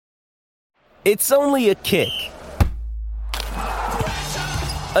It's only a kick,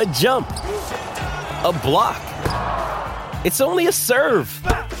 a jump, a block. It's only a serve.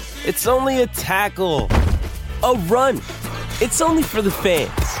 It's only a tackle, a run. It's only for the fans.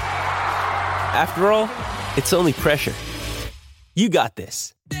 After all, it's only pressure. You got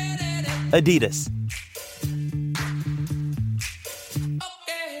this. Adidas.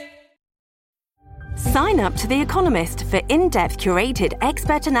 Sign up to The Economist for in-depth curated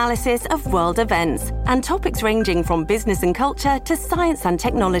expert analysis of world events and topics ranging from business and culture to science and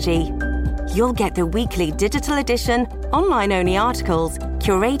technology. You'll get the weekly digital edition, online-only articles,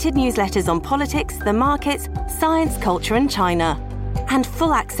 curated newsletters on politics, the markets, science, culture and China, and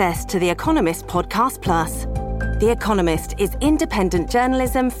full access to The Economist Podcast Plus. The Economist is independent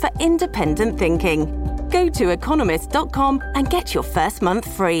journalism for independent thinking. Go to economist.com and get your first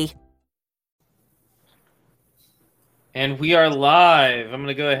month free. And we are live. I'm going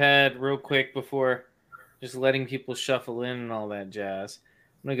to go ahead real quick before just letting people shuffle in and all that jazz.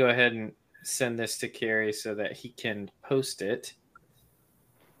 I'm going to go ahead and send this to Kerry so that he can post it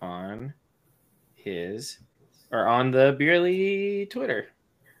on his or on the Beerly Twitter.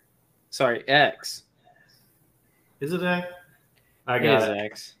 Sorry, X. Is it X? I got it.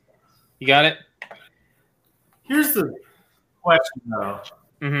 X. You got it? Here's the question, though.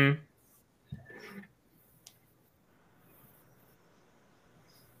 Mm-hmm.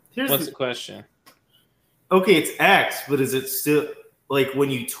 What's the question? Okay, it's X, but is it still like when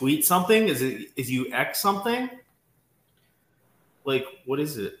you tweet something? Is you X something? Like, what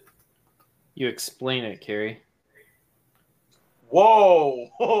is it? You explain it, Kerry. Whoa!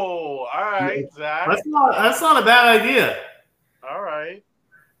 All right, Zach. That's not a bad idea. All right.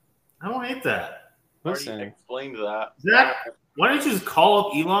 I don't hate that. Listen, explained that. Zach, why don't you just call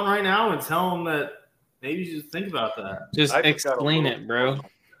up Elon right now and tell him that maybe you should think about that? Just explain it, bro.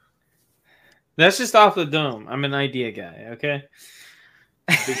 That's just off the dome. I'm an idea guy, okay?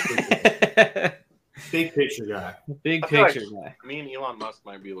 Big picture guy. Big picture guy. Me and Elon Musk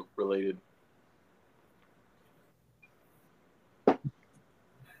might be related.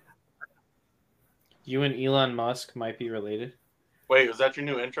 You and Elon Musk might be related. Wait, was that your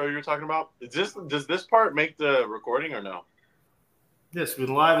new intro you were talking about? Does this part make the recording or no? Yes, we've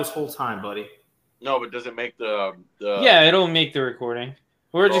been live this whole time, buddy. No, but does it make the Yeah, it'll make the recording.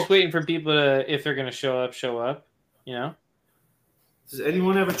 We're just waiting for people to, if they're going to show up, you know? Does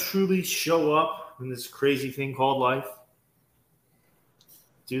anyone ever truly show up in this crazy thing called life?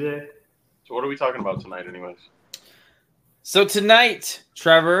 Do they? So what are we talking about tonight anyways? So tonight,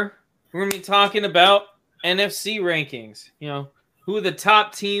 Trevor, we're going to be talking about NFC rankings. You know, who are the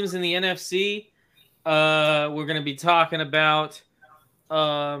top teams in the NFC? We're going to be talking about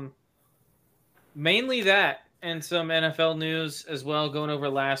mainly that. And some NFL news as well, going over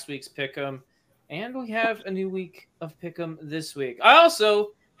last week's Pick'em. And we have a new week of Pick'em this week. I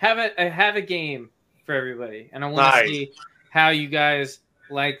also have a game for everybody. And I want to see how you guys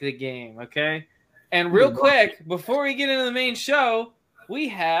like the game, okay? And real quick, before we get into the main show, we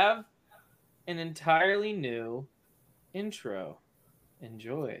have an entirely new intro.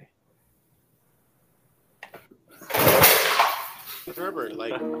 Enjoy. Trevor,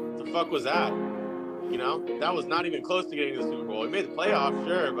 like, the fuck was that? You know, that was not even close to getting the Super Bowl. We made the playoffs,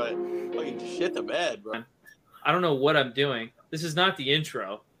 sure, but fucking shit the bed, bro. I don't know what I'm doing. This is not the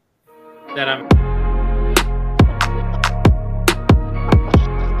intro that I'm.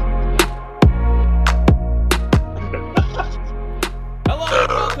 Hello, and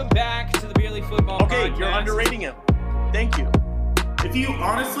welcome back to the Beerly Football Podcast. You're underrating him. Thank you. If you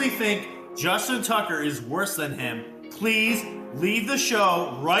honestly think Justin Tucker is worse than him, please leave the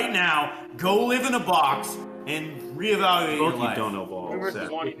show right now. Go live in a box and reevaluate your life. Don't know ball.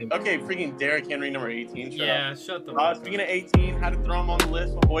 Okay, freaking Derrick Henry, number 18. Shut the fuck Speaking of 18, had to throw him on the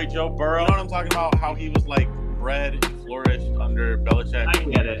list. My boy Joe Burrow. You know what I'm talking about? How he was like bred and flourished under Belichick. I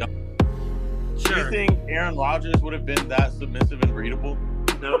get it. Sure. Do you think Aaron Rodgers would have been that submissive and breedable?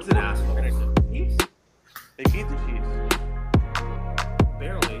 No, it's an asshole. They beat the Chiefs.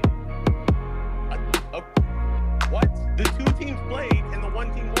 Barely. What? The two teams played and the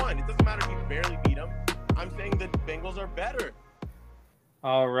one team won. It doesn't matter if you barely beat them. I'm saying the Bengals are better.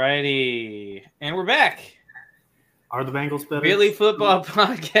 Alrighty. And we're back. Are the Bengals better? Beerly Football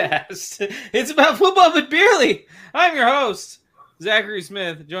Podcast. It's about football, but Beerly. I'm your host, Zachary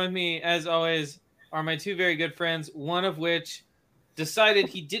Smith. Join me, as always, are my two very good friends, one of which decided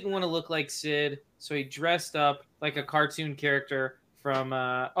he didn't want to look like Sid, so he dressed up like a cartoon character from,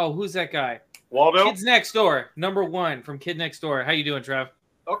 who's that guy? Waldo? Kids Next Door, number one from Kid Next Door. How you doing, Trev?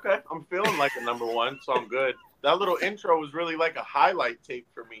 Okay, I'm feeling like a number one, so I'm good. that little intro was really like a highlight tape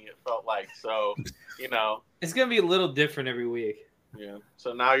for me. It felt like so. It's gonna be a little different every week. Yeah.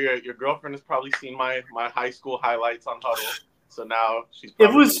 So now your girlfriend has probably seen my high school highlights on Huddle. So now she's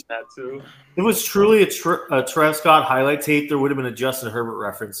probably seen that too. It was truly a Trev Scott highlight tape. There would have been a Justin Herbert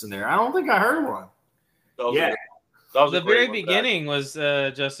reference in there. I don't think I heard one. The very beginning was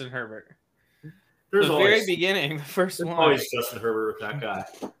Justin Herbert. There's the always, very beginning, the first one. Always Justin Herbert with that guy.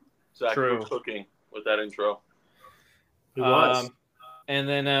 Exactly. Cooking with that intro. He was. And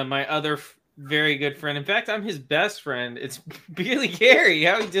then my other very good friend. In fact, I'm his best friend. It's Billy Kerry.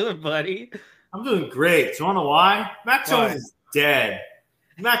 How you doing, buddy? I'm doing great. Do you want to know why? Mac Jones is dead.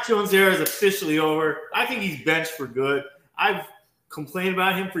 Mac Jones' era is officially over. I think he's benched for good. I've complained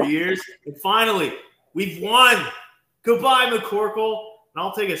about him for years. And finally, we've won. Goodbye, McCorkle. And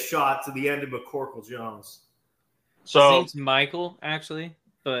I'll take a shot to the end of McCorkle Jones. His name's Michael, actually,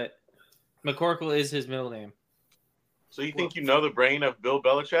 but McCorkle is his middle name. So you think you know the brain of Bill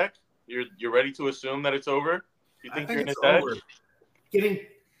Belichick? You're ready to assume that it's over? You think you're in his head? Getting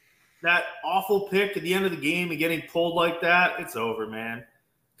that awful pick at the end of the game and getting pulled like that, it's over, man.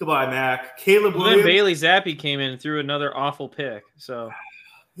 Goodbye, Mac. Caleb Williams. Then Bailey Zappi came in and threw another awful pick. So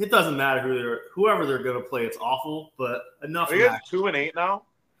it doesn't matter whoever they're going to play. It's awful, but enough. Are you guys 2-8 now?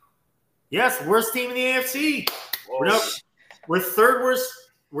 Yes, worst team in the AFC. We're third worst.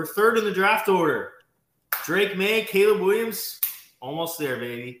 We're third in the draft order. Drake May, Caleb Williams, almost there,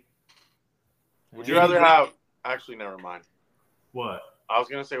 baby. Would you rather have? Actually, never mind. What? I was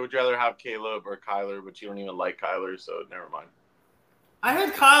gonna say, would you rather have Caleb or Kyler? But you don't even like Kyler, so never mind. I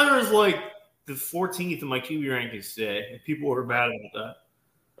had Kyler as like the 14th in my QB rankings today, and people were mad about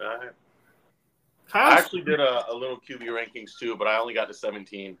that. I actually did a little QB rankings too, but I only got to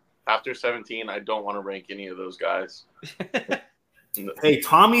 17. After 17, I don't want to rank any of those guys. Hey,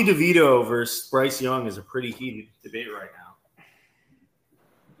 Tommy DeVito versus Bryce Young is a pretty heated debate right now.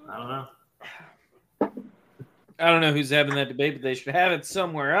 I don't know. I don't know who's having that debate, but they should have it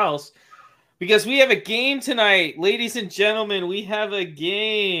somewhere else because we have a game tonight, ladies and gentlemen. We have a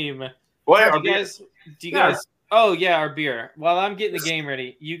game. What? Do you guys? Oh yeah, our beer. While I'm getting the game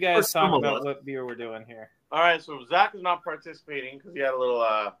ready, you guys talk about what beer we're doing here. All right, so Zach is not participating because he had a little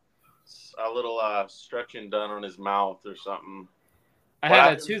stretching done on his mouth or something. I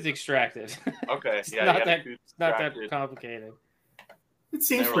had a tooth extracted. Okay, it's not that complicated. It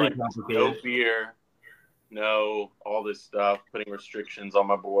seems pretty complicated. No beer, no all this stuff, putting restrictions on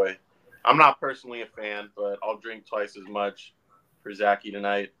my boy. I'm not personally a fan, but I'll drink twice as much for Zachy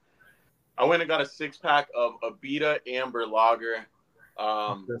tonight. I went and got a 6-pack of Abita Amber Lager.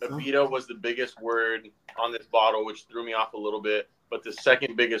 Abita was the biggest word on this bottle, which threw me off a little bit. But the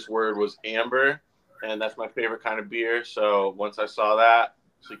second biggest word was amber, and that's my favorite kind of beer. So once I saw that,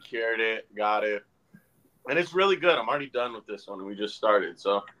 secured it, got it. And it's really good. I'm already done with this one, and we just started.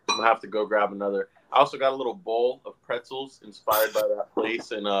 So I'm going to have to go grab another. I also got a little bowl of pretzels inspired by that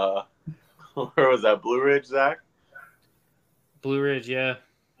place in, where was that, Blue Ridge, Zach? Blue Ridge, yeah.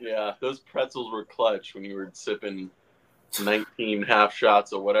 Yeah, those pretzels were clutch when you were sipping 19 half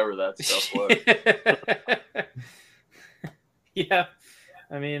shots of whatever that stuff was. Yeah,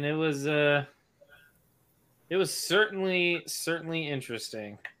 I mean, it was certainly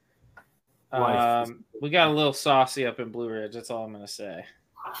interesting. We got a little saucy up in Blue Ridge. That's all I'm gonna say.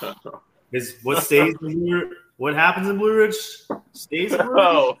 What happens in Blue Ridge stays in Blue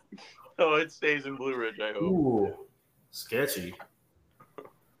Ridge? Oh, it stays in Blue Ridge. I hope. Ooh, sketchy.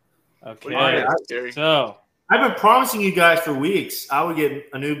 Okay, so I've been promising you guys for weeks I would get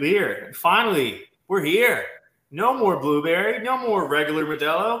a new beer, and finally we're here. No more blueberry, no more regular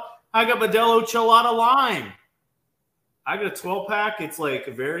Modelo. I got Modelo Chelada Lime. I got a 12-pack. It's like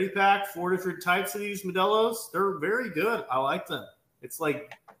a Verity pack, 4 different types of these Modelos. They're very good. I like them. It's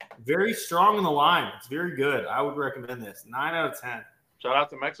like very strong in the lime. It's very good. I would recommend this. 9 out of 10. Shout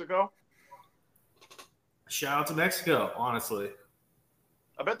out to Mexico. Shout out to Mexico, honestly.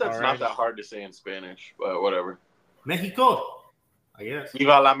 I bet that's not that hard to say in Spanish, but whatever. Mexico, I guess.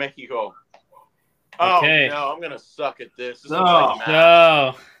 Viva la Mexico. Okay. Oh, no, I'm going to suck at this.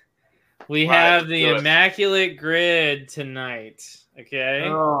 So we have the Immaculate Grid tonight. Okay.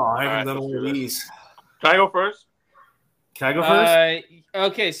 Oh, I haven't done one of these. Can I go first?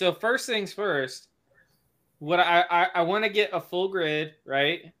 Okay, so first things first. What I want to get a full grid,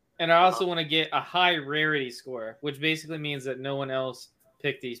 right? And I also want to get a high rarity score, which basically means that no one else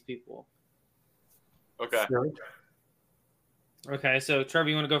picked these people. Okay. Okay, so Trevor,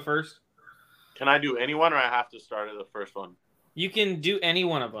 you want to go first? Can I do anyone, or I have to start at the first one? You can do any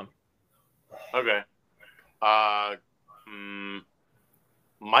one of them. Okay.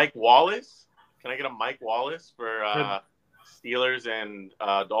 Mike Wallace, Can I get a Mike Wallace for Steelers and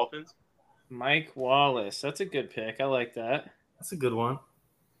Dolphins? Mike Wallace. That's a good pick. I like that. That's a good one.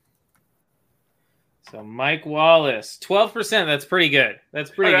 So Mike Wallace, 12%. That's pretty good.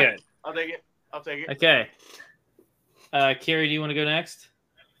 That's pretty Okay. good. I'll take it. Okay. Kerry, do you want to go next?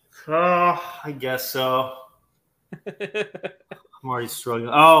 I guess so. I'm already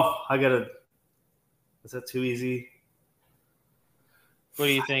struggling. Oh, is that too easy? What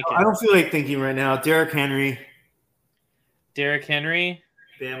are you thinking? I don't feel like thinking right now. Derrick Henry. Derrick Henry.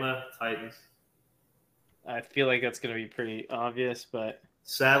 Bama, Titans. I feel like that's going to be pretty obvious, but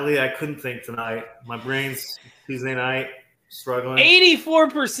Sadly, I couldn't think tonight. My brain's Tuesday night struggling.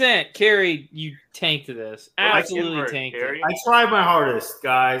 84%. Kerry, you tanked this. Absolutely tanked it. I tried my hardest,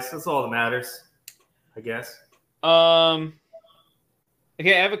 guys. That's all that matters, I guess. Okay,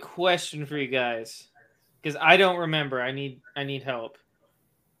 I have a question for you guys because I don't remember. I need help.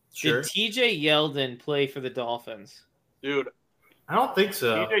 Sure. Did TJ Yeldon play for the Dolphins? Dude, I don't think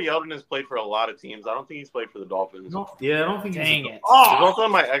so. TJ Yeldon has played for a lot of teams. I don't think he's played for the Dolphins. I don't think Dang he's it. He's also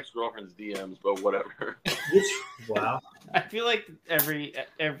in my ex-girlfriend's DMs, but whatever. Wow. I feel like every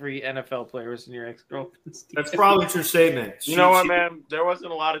NFL player was in your ex-girlfriend's team. That's probably a true statement. You know what, man? There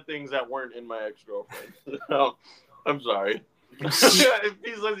wasn't a lot of things that weren't in my ex-girlfriend. So, I'm sorry. If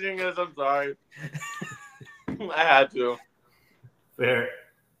he's listening to this, I'm sorry. I had to. Fair.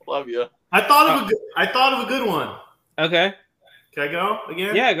 Love you. I thought of a good one. Okay. Can I go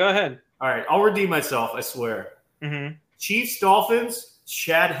again? Yeah, go ahead. All right. I'll redeem myself, I swear. Mm-hmm. Chiefs, Dolphins,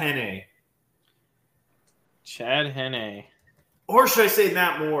 Chad Henne. Chad Henne. Or should I say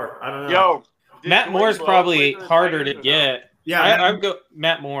Matt Moore? I don't know. Yo, Matt Moore's probably harder to get. Yeah, I'd go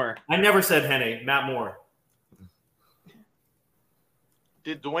Matt Moore. I never said Henne. Matt Moore.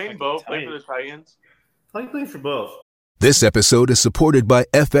 Did Dwayne Bowe play for the Titans? I played for both. This episode is supported by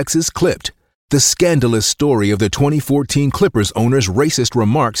FX's Clipped, the scandalous story of the 2014 Clippers owner's racist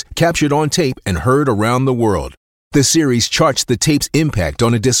remarks captured on tape and heard around the world. The series charts the tape's impact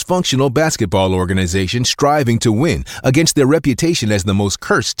on a dysfunctional basketball organization striving to win against their reputation as the most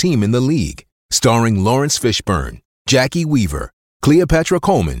cursed team in the league. Starring Lawrence Fishburne, Jackie Weaver, Cleopatra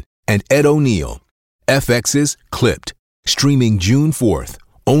Coleman, and Ed O'Neill. FX's Clipped, streaming June 4th,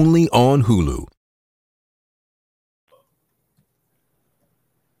 only on Hulu.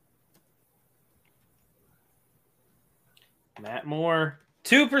 Matt Moore.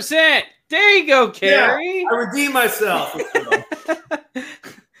 2%. There you go, Kerry. Yeah, I redeemed myself.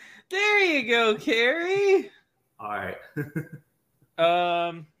 There you go, Kerry. All right.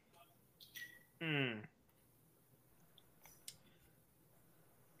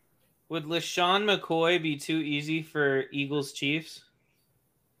 Would LaShawn McCoy be too easy for Eagles Chiefs?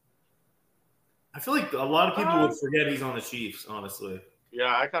 I feel like a lot of people would forget he's on the Chiefs, honestly.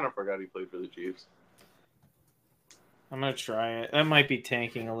 Yeah, I kind of forgot he played for the Chiefs. I'm going to try it. That might be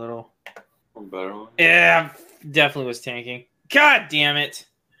tanking a little. A better one? Yeah, definitely was tanking. God damn it.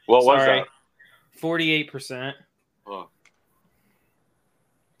 What was that? 48%. Oh.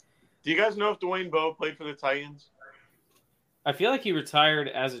 Do you guys know if Dwayne Bowe played for the Titans? I feel like he retired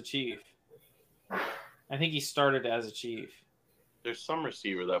as a Chief. I think he started as a Chief. There's some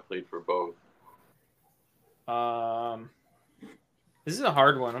receiver that played for both. This is a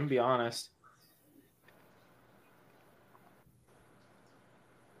hard one, I'm going to be honest.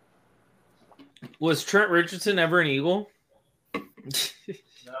 Was Trent Richardson ever an Eagle?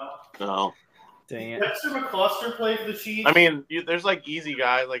 No. Dang it. Dexter McCluster played for the Chiefs. I mean, there's like easy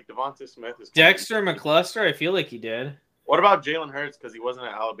guys like Devonta Smith. Dexter McCluster? I feel like he did. What about Jalen Hurts? Because he wasn't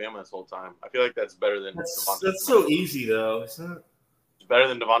at Alabama this whole time. I feel like that's better than That's Smith. so easy, though, isn't it? It's better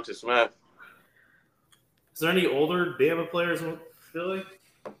than Devonta Smith. Is there any older Bama players in Philly?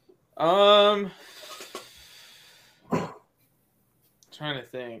 Trying to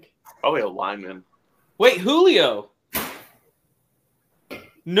think. Probably a lineman. Wait, Julio.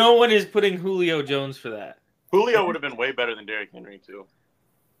 No one is putting Julio Jones for that. Julio would have been way better than Derrick Henry, too.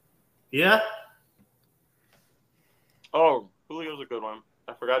 Yeah? Oh, Julio's a good one.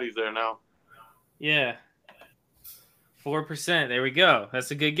 I forgot he's there now. Yeah. 4%. There we go. That's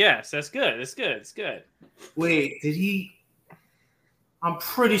a good guess. That's good. That's good. It's good. Wait, did he? I'm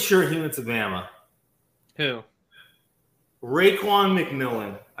pretty sure he went to Bama. Who? Raekwon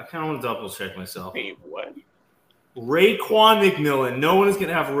McMillan. I kind of want to double check myself. Wait, what? Raekwon McMillan. No one is going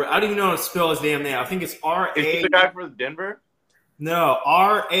to have I don't even know how to spell his damn name. I think it's R-A. Is he the guy for Denver? No,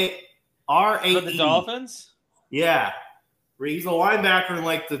 R-A. R-A-E. For the Dolphins? Yeah. He's a linebacker in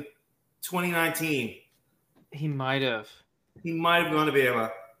like the 2019. He might have. He might have gone to Bama.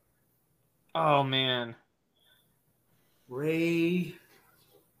 Oh, man. Ray.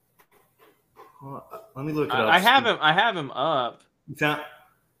 Let me look it up. I have him up. You found?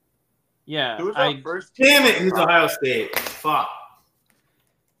 Yeah. Who was our first? Damn it! He's Ohio State. Fuck.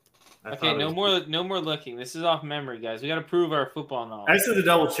 Okay, no more looking. This is off memory, guys. We got to prove our football knowledge. I just had to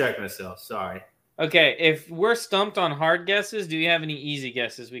double check myself. Sorry. Okay, if we're stumped on hard guesses, do you have any easy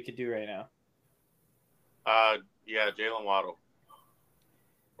guesses we could do right now? Yeah, Jalen Waddle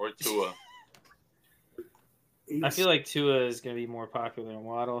or Tua. I feel like Tua is going to be more popular than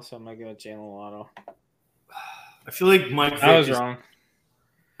Waddle, so I'm going to go with Jalen Waddle. I feel like Mike Vick I was wrong.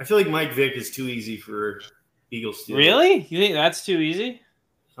 I feel like Mike Vick is too easy for Eagles to. Really? You think that's too easy?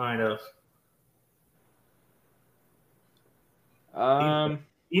 Kind of.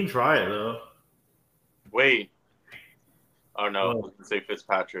 You can try it though. Wait. Oh no, I was gonna say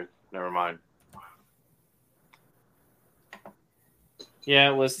Fitzpatrick. Never mind. Yeah,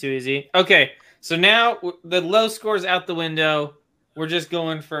 it was too easy. Okay, so now the low score's out the window. We're just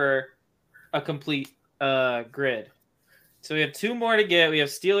going for a complete grid. So we have two more to get. We have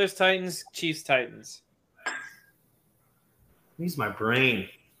Steelers, Titans, Chiefs, Titans. Use my brain.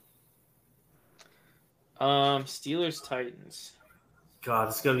 Steelers, Titans. God,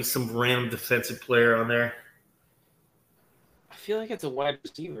 there's gotta be some random defensive player on there. I feel like it's a wide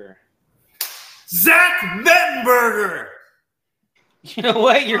receiver. Zach Mettenberger. You know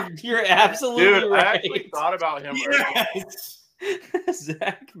what? You're absolutely Dude, right. I actually thought about him earlier.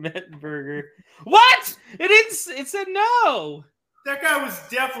 Zach Mettenberger. What? It said no. That guy was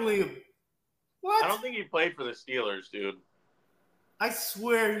definitely. What? I don't think he played for the Steelers, dude. I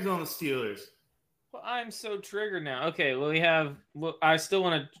swear he was on the Steelers. Well, I'm so triggered now. Okay, well, we have. Well, I still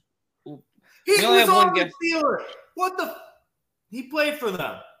want to. He was on the Steelers. What the? He played for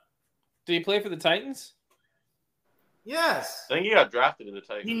them. Did he play for the Titans? Yes. I think he got drafted to the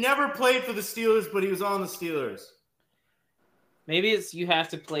Titans. He never played for the Steelers, but he was on the Steelers. Maybe it's you have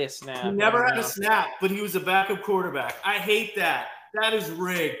to play a snap. He never had a snap, but he was a backup quarterback. I hate that. That is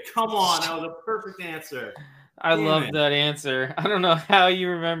rigged. Come on, that was a perfect answer. I love that answer. I don't know how you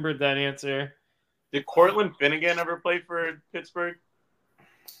remembered that answer. Did Cortland Finnegan ever play for Pittsburgh?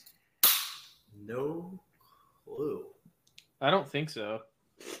 No clue. I don't think so.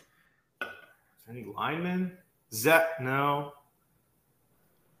 Any linemen? Zach? No.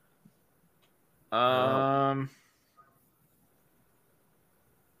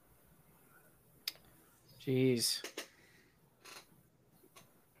 Jeez.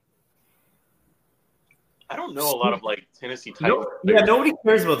 I don't know a lot of Tennessee Titans. Yeah, nobody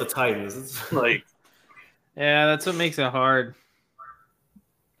cares about the Titans. It's like, yeah, that's what makes it hard.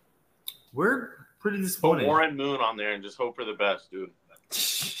 We're pretty put disappointed. Warren Moon on there and just hope for the best, dude.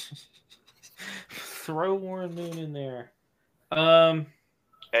 Throw Warren Moon in there.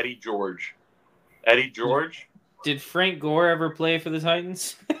 Eddie George. Eddie George? Did Frank Gore ever play for the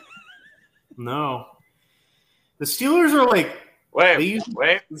Titans? No. The Steelers are Wait.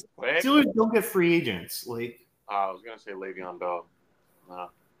 Steelers don't get free agents. I was gonna say Le'Veon Bell. No.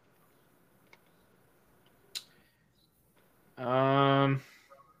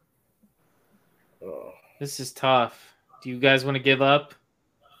 This is tough. Do you guys want to give up?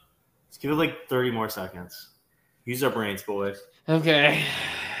 Let's give it 30 more seconds. Use our brains, boys. Okay.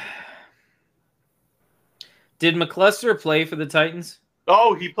 Did McCluster play for the Titans?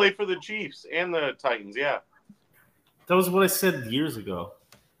 Oh, he played for the Chiefs and the Titans, yeah. That was what I said years ago.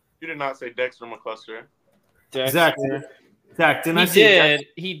 You did not say Dexter McCluster. Zach, didn't I say did.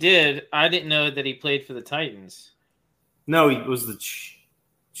 He did. I didn't know that he played for the Titans. No, it was the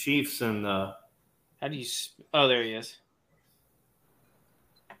Chiefs and the... How do you... Oh, there he is.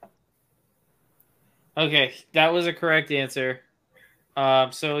 Okay, that was a correct answer.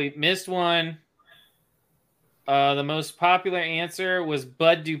 So he missed one. The most popular answer was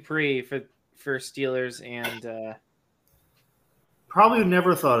Bud Dupree for Steelers and... Probably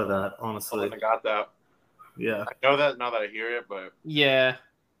never thought of that, honestly. I got that. Yeah. I know that now that I hear it, but... Yeah.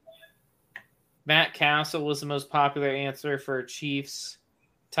 Matt Castle was the most popular answer for Chiefs,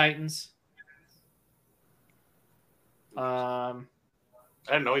 Titans. I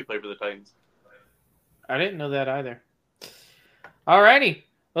didn't know he played for the Titans. I didn't know that either. Alrighty.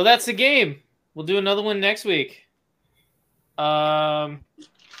 Well, that's the game. We'll do another one next week. Fuck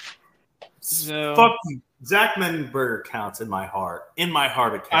you. Zach Mettenberger counts in my heart. In my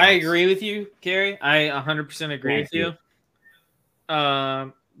heart, it counts. I agree with you, Kerry. I 100% agree with you.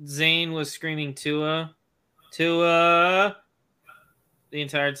 Zane was screaming Tua the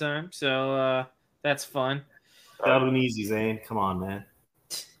entire time. So that's fun. That would have been easy, Zane. Come on, man.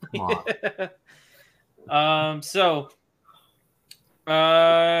 Come on.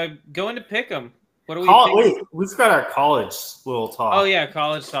 Going to pick 'em. What do we think? Wait, we've got our college little talk. Oh, yeah,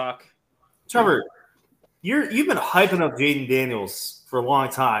 college talk. Trevor, you've been hyping up Jaden Daniels for a long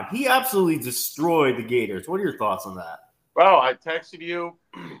time. He absolutely destroyed the Gators. What are your thoughts on that? Bro, I texted you.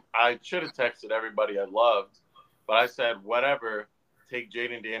 I should have texted everybody I loved, but I said, whatever, take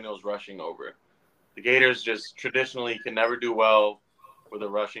Jaden Daniels rushing over. The Gators just traditionally can never do well with a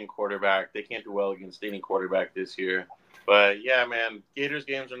rushing quarterback. They can't do well against any quarterback this year. But, yeah, man, Gators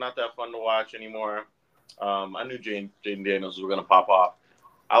games are not that fun to watch anymore. I knew Jaden Daniels was going to pop off.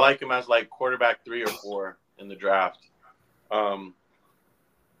 I like him as, like, quarterback 3 or 4 in the draft.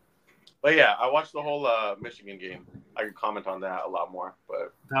 But, yeah, I watched the whole Michigan game. I could comment on that a lot more.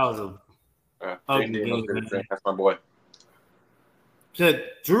 But That was a ugly game. That's my boy.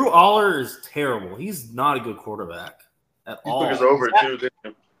 Drew Aller is terrible. He's not a good quarterback at all. He took us over, too, didn't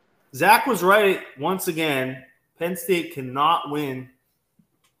he? Zach was right once again. Penn State cannot win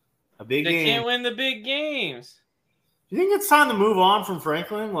a big game. They can't win the big games. Do you think it's time to move on from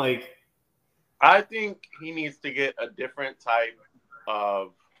Franklin? I think he needs to get a different type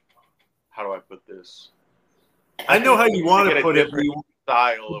of – how do I put this? I know how you want to put it.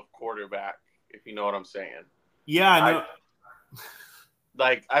 Style of quarterback, if you know what I'm saying. Yeah, I know.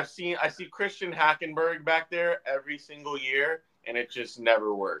 I see Christian Hackenberg back there every single year, and it just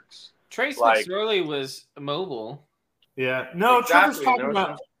never works. Trace McSorley was mobile. Yeah. No, exactly. Trevor's talking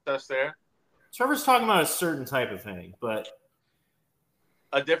about success there. Trevor's talking about a certain type of thing, but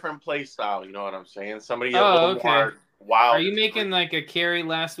a different play style, you know what I'm saying? Somebody a little more wild. Are you making like a Kerry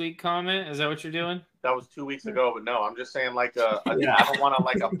last week comment? Is that what you're doing? That was 2 weeks ago, but no, I'm just saying I don't want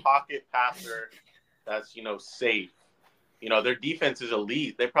a pocket passer that's, safe. Their defense is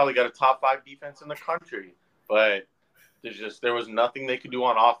elite. They probably got a top 5 defense in the country, but there was nothing they could do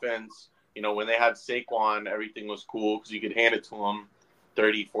on offense. When they had Saquon, everything was cool because you could hand it to them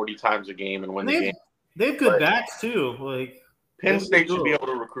 30, 40 times a game and win the game. They have good backs too. Penn State should be able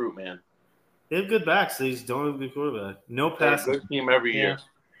to recruit, man. They have good backs. They just don't have a good quarterback. No passing. Good team every year.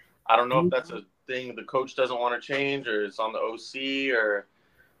 I don't know if that's a thing the coach doesn't want to change, or it's on the OC, or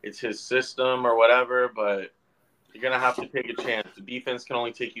it's his system, or whatever. But you're gonna have to take a chance. The defense can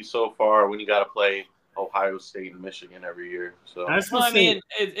only take you so far when you got to play Ohio State and Michigan every year. So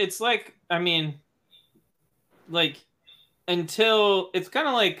until it's kind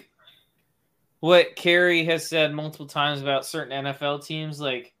of like what Kerry has said multiple times about certain NFL teams.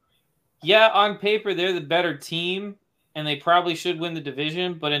 On paper they're the better team and they probably should win the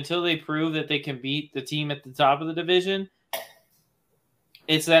division, but until they prove that they can beat the team at the top of the division,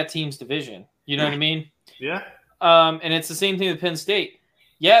 it's that team's division. You know what I mean? Yeah. And it's the same thing with Penn State.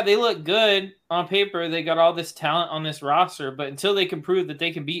 Yeah, they look good on paper. They got all this talent on this roster, but until they can prove that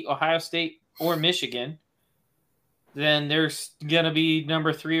they can beat Ohio State or Michigan, then they're going to be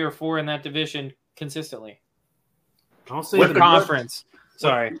number 3 or 4 in that division consistently. I'll say with the conference.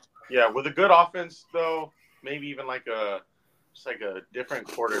 Sorry. With a good offense, though, maybe even a different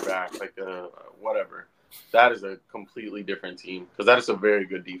quarterback, whatever. That is a completely different team because that is a very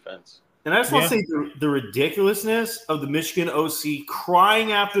good defense. And I just want to say the ridiculousness of the Michigan OC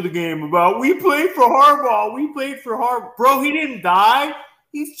crying after the game about, we played for Harbaugh. Bro, he didn't die.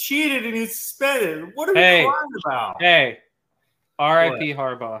 He's cheated and he's suspended. What are you crying about? Hey, R.I.P.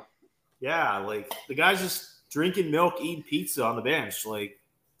 Harbaugh. Yeah, the guy's just drinking milk, eating pizza on the bench.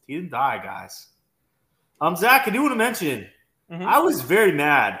 He didn't die, guys. Zach, I do want to mention, I was very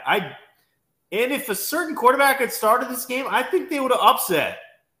mad. And if a certain quarterback had started this game, I think they would have upset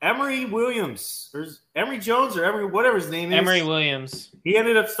Emory Williams, or Emory Jones, or Emory, whatever his name is. Emory Williams. He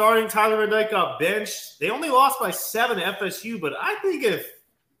ended up starting. Tyler Van Dyke got benched. They only lost by 7 to FSU, but I think if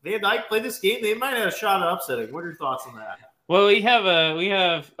Van Dyke played this game, they might have a shot at upsetting. What are your thoughts on that? Well, we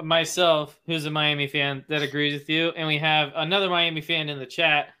have myself, who's a Miami fan, that agrees with you, and we have another Miami fan in the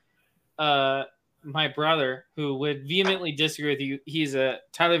chat, my brother, who would vehemently disagree with you. He's a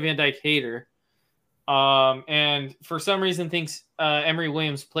Tyler Van Dyke hater. And for some reason thinks Emory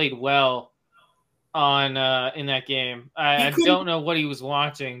Williams played well on in that game. I don't know what he was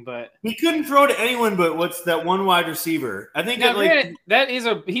watching, but he couldn't throw to anyone but what's that one wide receiver. I think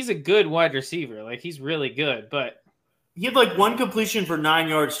he's a good wide receiver. He's really good, but he had 1 completion for 9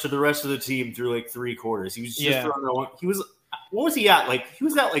 yards to the rest of the team through 3 quarters. He was just throwing that one. What was he at? He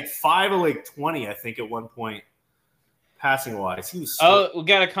was at 5 of 20, I think, at one point. Passing wise, we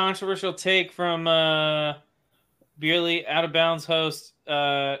got a controversial take from Beerly Out of Bounds host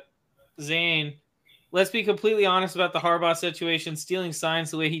Zane. Let's be completely honest about the Harbaugh situation. Stealing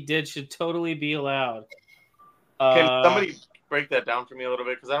signs the way he did should totally be allowed. Can somebody break that down for me a little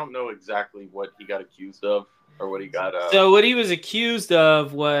bit? Because I don't know exactly what he got accused of or what he got. So what he was accused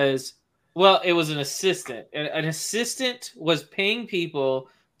of was, it was an assistant. An assistant was paying people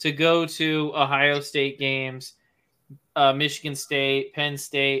to go to Ohio State games, Michigan State, Penn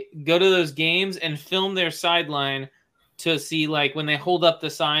State, go to those games and film their sideline to see like when they hold up the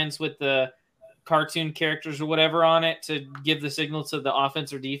signs with the cartoon characters or whatever on it to give the signal to the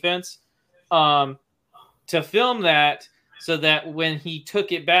offense or defense, to film that so that when he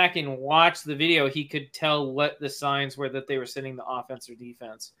took it back and watched the video, he could tell what the signs were that they were sending the offense or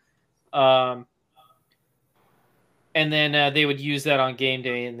defense. And then they would use that on game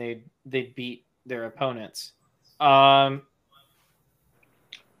day and they'd beat their opponents. So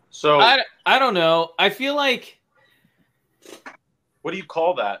I don't know. I feel like, what do you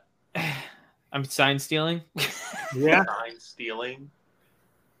call that? I'm sign stealing. Yeah. Sign stealing.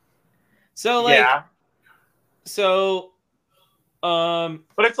 So like, yeah. So, but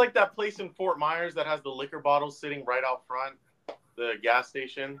it's like that place in Fort Myers that has the liquor bottles sitting right out front, the gas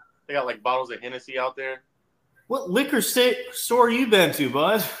station. They got like bottles of Hennessy out there. What liquor store you been to,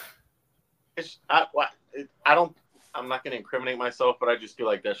 bud? I'm not going to incriminate myself, but I just feel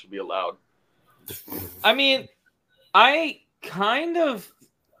like that should be allowed. I mean, I kind of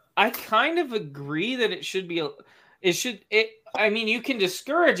agree that it should be. I mean, you can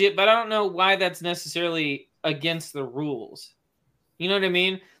discourage it, but I don't know why that's necessarily against the rules. You know what I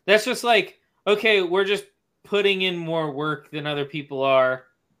mean? That's just like, okay, we're just putting in more work than other people are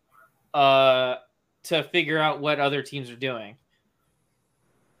to figure out what other teams are doing.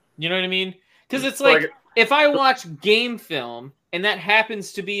 You know what I mean? Because it's like, if I watch game film and that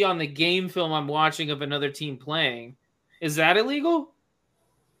happens to be on the game film I'm watching of another team playing, is that illegal?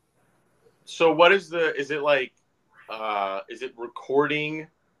 So what is is it recording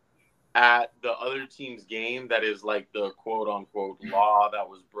at the other team's game that is like the quote unquote law that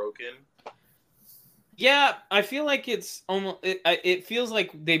was broken? Yeah, I feel like it's almost. It feels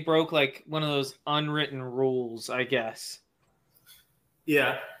like they broke like one of those unwritten rules, I guess.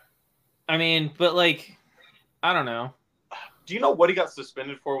 Yeah. I mean, but like, I don't know. Do you know what he got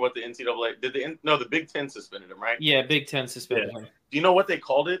suspended for? What the NCAA did? The Big Ten suspended him, right? Yeah, Big Ten suspended him. Do you know what they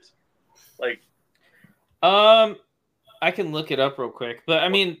called it? Like, I can look it up real quick, but I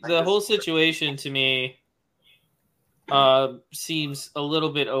mean, the whole situation to me seems a little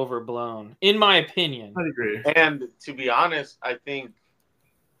bit overblown, in my opinion. I agree. And to be honest, I think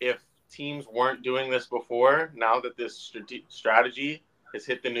if teams weren't doing this before, now that this strategy has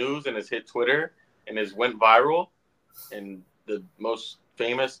hit the news and has hit Twitter and has went viral, and the most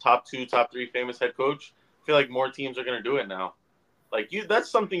famous top 2, top 3 famous head coach, I feel like more teams are going to do it now. Like that's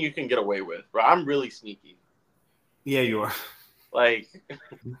something you can get away with, bro. I'm really sneaky. Yeah, you are. Like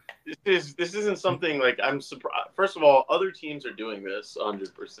this isn't something like I'm surprised. First of all, other teams are doing this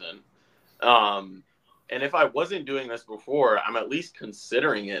 100%. And if I wasn't doing this before, I'm at least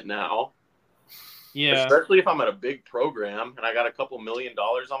considering it now. Yeah. Especially if I'm at a big program and I got a couple $1 million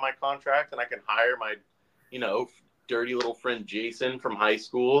on my contract and I can hire my, dirty little friend Jason from high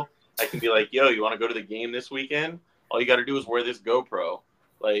school. I can be like, yo, you want to go to the game this weekend? All you got to do is wear this GoPro.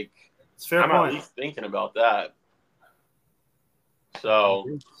 Like, it's fair I'm point. at least thinking about that. So,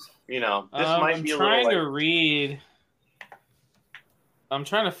 this might be a little. I'm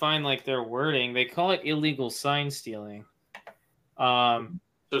trying to find like their wording. They call it illegal sign stealing. So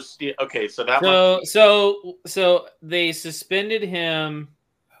they suspended him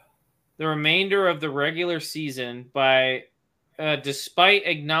the remainder of the regular season by, despite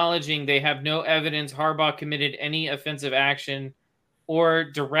acknowledging they have no evidence Harbaugh committed any offensive action or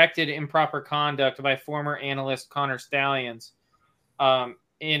directed improper conduct by former analyst Connor Stallions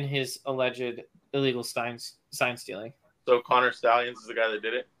in his alleged illegal sign stealing. So Connor Stallions is the guy that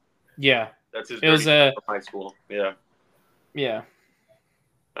did it? Yeah. That's his. It was from high school. Yeah. Yeah.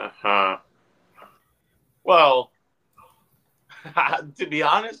 Uh-huh. Well, to be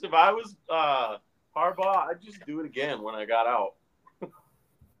honest, if I was Harbaugh, I'd just do it again when I got out.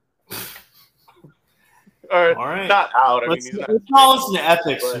 All right. Not out. Let's call listen to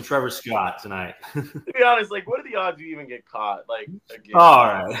ethics from Trevor Scott tonight. To be honest, like, what are the odds you even get caught? Like, again, all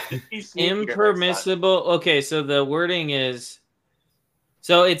right. Impermissible. Okay, so the wording is,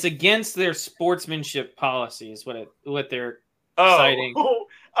 so it's against their sportsmanship policy is what they're citing.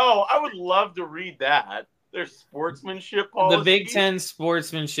 Oh, I would love to read that. Their sportsmanship policy. The Big Ten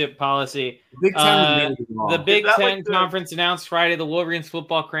sportsmanship policy. The Big Ten conference announced Friday the Wolverines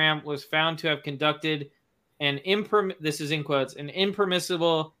football camp was found to have conducted this is in quotes, an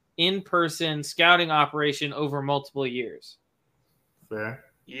impermissible in-person scouting operation over multiple years. Fair.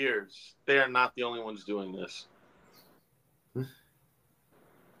 Years. They are not the only ones doing this.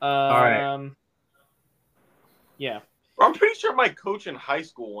 All right. Yeah. I'm pretty sure my coach in high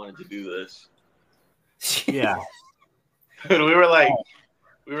school wanted to do this. Yeah. And we were like,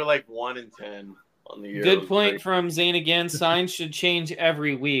 We were like 1-10 on the year. Good point from Zane again. Signs should change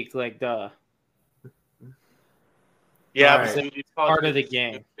every week. Like, duh. Yeah, All right. it's Part of the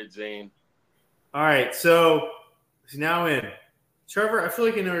game. Zane. All right, so he's now in. Trevor, I feel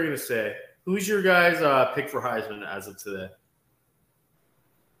like I know what you're going to say. Who's your guys' pick for Heisman as of today?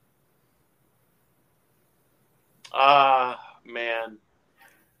 Man.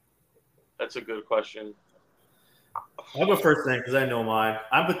 That's a good question. I'll go first then because I know mine.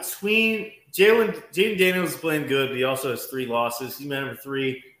 I'm between Jaden Daniels is playing good, but he also has 3 losses. He's man number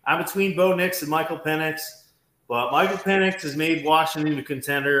 3. I'm between Bo Nix and Michael Penix, but Michael Penix has made Washington a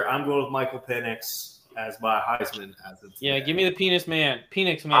contender. I'm going with Michael Penix as my Heisman as of today. Yeah, give me the Penix man.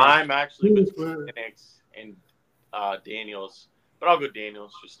 I'm actually between Penix and Daniels, but I'll go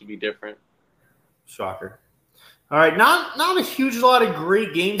Daniels just to be different. Shocker. All right, not a huge lot of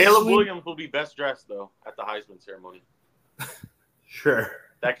great games. Caleb Williams will be best dressed, though, at the Heisman ceremony. Sure.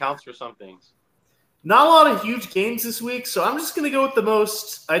 That counts for some things. Not a lot of huge games this week, so I'm just going to go with the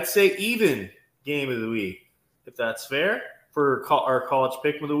most, I'd say, even game of the week, if that's fair, for our college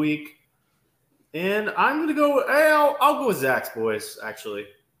pick of the week. And I'm going to go – I'll go with Zach's boys, actually.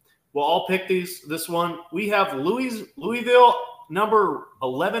 Well, I'll pick this one. We have Louisville, number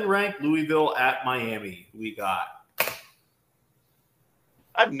 11 ranked Louisville at Miami. We got –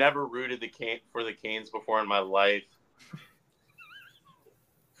 I've never rooted for the Canes before in my life.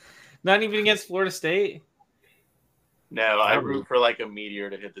 Not even against Florida State? No, I root for like a meteor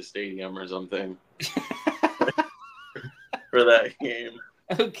to hit the stadium or something for that game.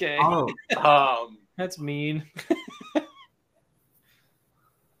 Okay. Oh. That's mean.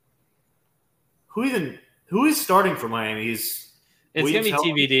 Who is starting for Miami? It's going to be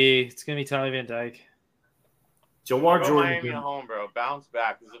TBD. It's going to be Tyler Van Dyke. Jawar Jordan. Miami at home, bro. Bounce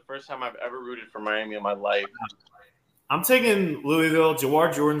back. This is the first time I've ever rooted for Miami in my life. I'm taking Louisville.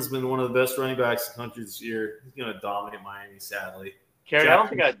 Jawar Jordan's been one of the best running backs in the country this year. He's going to dominate Miami, sadly. Kerry,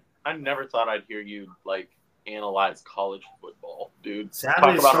 I never thought I'd hear you, analyze college football, dude.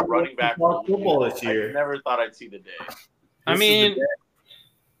 Sadly, talk about a running back football this year. I never thought I'd see the day. I mean,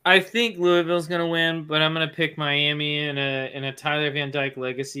 I think Louisville's going to win, but I'm going to pick Miami in a Tyler Van Dyke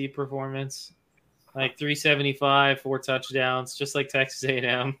legacy performance. 375, 4 touchdowns, just like Texas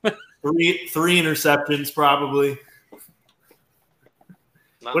A&M. three interceptions, probably.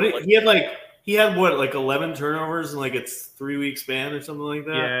 He had 11 turnovers in a 3-week span or something like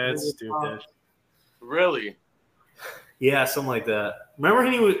that. Yeah, it's stupid. Really? Yeah, something like that. Remember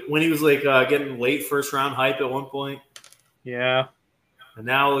when he was getting late first round hype at one point? Yeah. And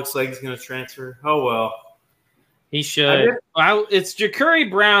now it looks like he's going to transfer. Oh well. He should. It's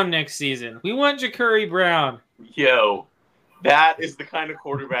Ja'Cory Brown next season. We want Ja'Cory Brown. Yo, that is the kind of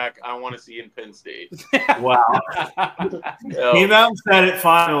quarterback I want to see in Penn State. Wow. He said it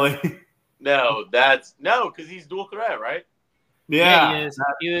finally. No, because he's dual threat, right? Yeah,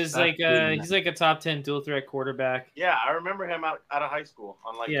 he is. He's like a top 10 dual threat quarterback. Yeah, I remember him out of high school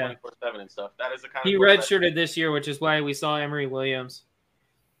on 24/7 and stuff. That is the kind of. He redshirted this year, which is why we saw Emory Williams.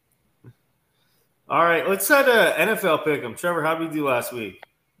 All right, let's set an NFL pick'em. Trevor, how did we do last week?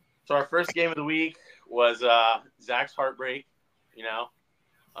 So our first game of the week was Zach's heartbreak.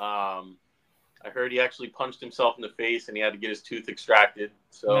 I heard he actually punched himself in the face and he had to get his tooth extracted.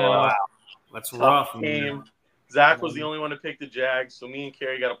 So wow, that's rough. Game. Zach was the only one to pick the Jags, so me and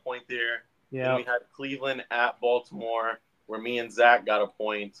Kerry got a point there. Yeah. Then we had Cleveland at Baltimore, where me and Zach got a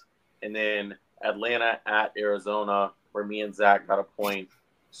point, and then Atlanta at Arizona, where me and Zach got a point.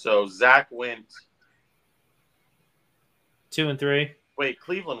 So Zach went 2-3. Wait,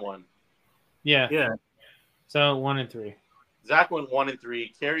 Cleveland won. Yeah. Yeah. So 1-3. Zach went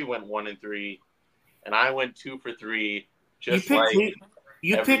 1-3. Kerry went 1-3, and I went 2 for 3. You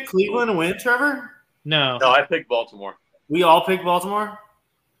picked Cleveland to win, Trevor? No, I picked Baltimore. We all picked Baltimore?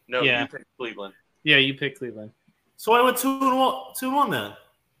 No, Yeah. You picked Cleveland. Yeah, you picked Cleveland. So I went 2-1 then.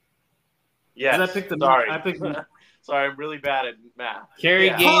 Yeah. I picked Sorry, I'm really bad at math. Kerry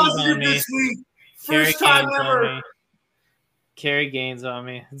gains on me. This week. First time ever. Kerry gains on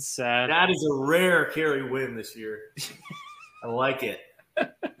me. It's sad. That is a rare Kerry win this year. I like it.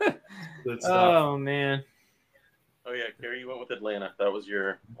 Good stuff. Oh, man. Oh, yeah, Kerry, you went with Atlanta. That was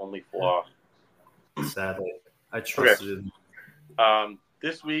your only flaw. Sadly. I trusted him.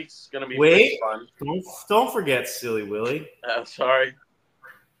 This week's going to be pretty fun. Don't forget Silly Willy. Sorry.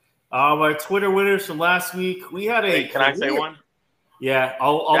 My Twitter winners from last week. We had a. Can I say one? Yeah,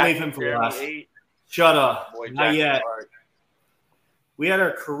 I'll leave him for last. Shut up. Not yet. We had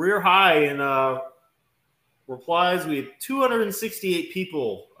our career high in replies. We had 268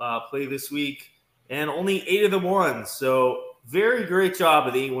 people play this week, and only 8 of them won. So Very great job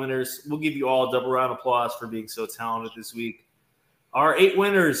of the 8 winners. We'll give you all a double round of applause for being so talented this week. Our 8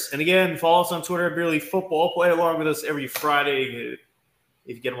 winners. And again, follow us on Twitter at Beer League Football. Play along with us every Friday.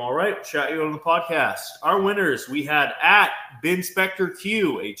 If you get them all right, we'll shout you out on the podcast. Our winners, we had at Ben Spector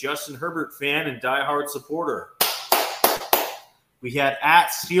Q, a Justin Herbert fan and diehard supporter. We had at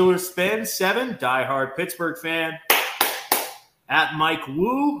Steelers Spin 7, diehard Pittsburgh fan. At Mike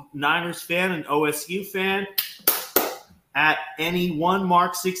Wu, Niners fan and OSU fan. At NE1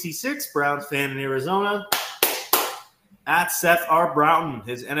 Mark 66, Browns fan in Arizona. At Seth R. Broughton,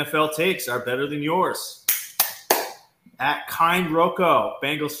 his NFL takes are better than yours. At Kind Rocco,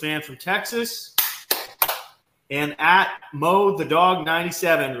 Bengals fan from Texas. And at Mo the Dog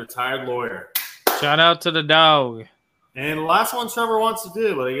 97, retired lawyer. Shout out to the dog. And the last one Trevor wants to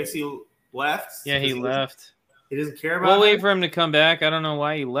do, but I guess he left. Yeah, he left. He doesn't care about We'll it. wait for him to come back. I don't know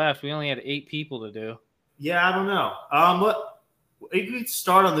why he left. We only had 8 people to do. Yeah, I don't know. Maybe we can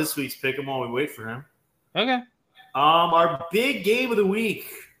start on this week's pick 'em while we wait for him. Okay. Our big game of the week,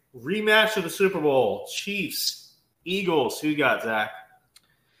 rematch of the Super Bowl, Chiefs, Eagles. Who you got, Zach?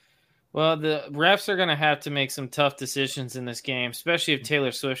 Well, the refs are going to have to make some tough decisions in this game, especially if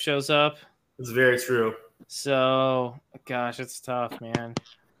Taylor Swift shows up. It's very true. So, gosh, it's tough, man.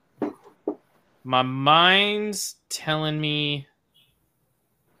 My mind's telling me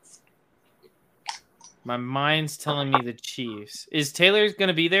the Chiefs. Is Taylor going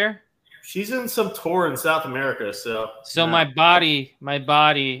to be there? She's in some tour in South America, so yeah. My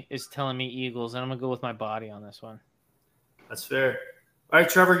body is telling me Eagles, and I'm going to go with my body on this one. That's fair. All right,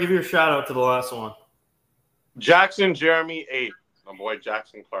 Trevor, give your shout out to the last one. Jackson Jeremy 8, my boy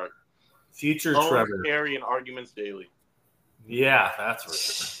Jackson Clark. Future Trevor. Kerry and Arguments Daily. Yeah,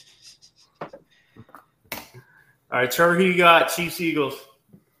 that's right. All right, Trevor, who you got? Chiefs, Eagles.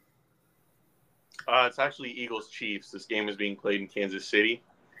 It's actually Eagles Chiefs. This game is being played in Kansas City.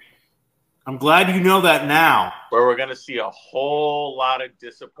 I'm glad you know that now. Where we're going to see a whole lot of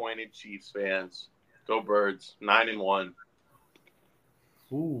disappointed Chiefs fans. Go Birds, 9-1.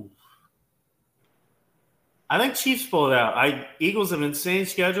 Ooh. I think Chiefs pull it out. Eagles have an insane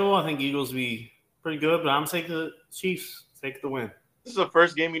schedule. I think Eagles will be pretty good, but I'm taking the Chiefs. Take the win. This is the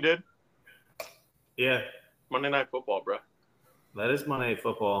first game you did? Yeah. Monday Night Football, bro. That is Monday Night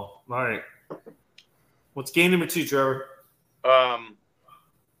Football. All right. What's game number 2, Trevor?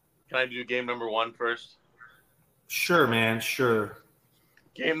 Can I do game number 1 first? Sure, man. Sure.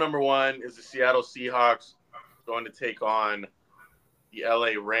 Game number 1 is the Seattle Seahawks going to take on the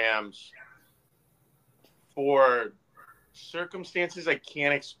LA Rams. For circumstances I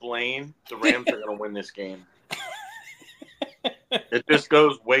can't explain, the Rams are going to win this game. It just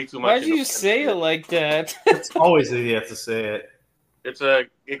goes way too much. Why did you say it like that? It's always easy to say it.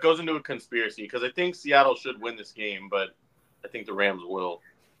 It goes into a conspiracy because I think Seattle should win this game, but I think the Rams will.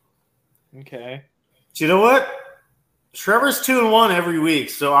 Okay. Do you know what? Trevor's 2-1 every week,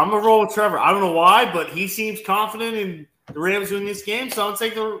 so I'm gonna roll with Trevor. I don't know why, but he seems confident in the Rams winning this game, so I'm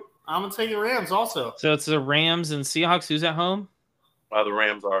gonna take the Rams also. So it's the Rams and Seahawks. Who's at home? The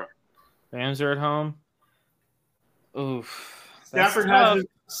Rams are. Rams are at home. Oof. Stafford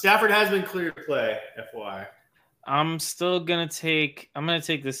has been cleared to play, FYI. I'm gonna take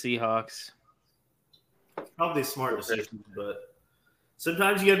the Seahawks. Probably a smart decision, but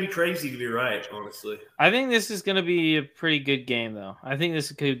sometimes you gotta be crazy to be right, honestly. I think this is gonna be a pretty good game, though. I think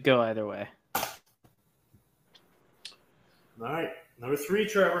this could go either way. All right, number 3,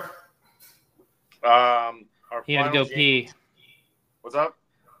 Trevor. He had to go pee. What's up?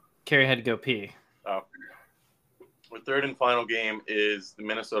 Kerry had to go pee. Oh. Our third and final game is the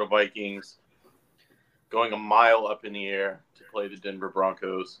Minnesota Vikings going a mile up in the air to play the Denver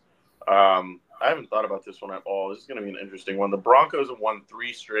Broncos. I haven't thought about this one at all. This is going to be an interesting one. The Broncos have won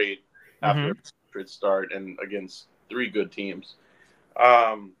 3 straight after a good start and against 3 good teams.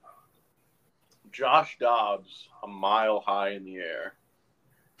 Josh Dobbs, a mile high in the air.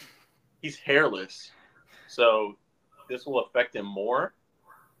 He's hairless, so this will affect him more.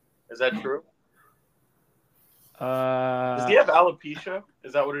 Is that true? Does he have alopecia?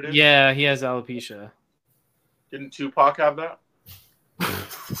 Is that what it is? Yeah, he has alopecia. Didn't Tupac have that?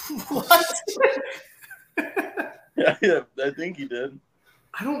 What? Yeah, I think he did.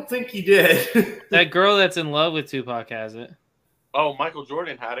 I don't think he did. That girl that's in love with Tupac has it. Oh, Michael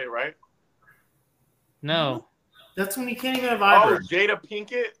Jordan had it, right? No. That's when you can't even have eyebrows. Oh, Jada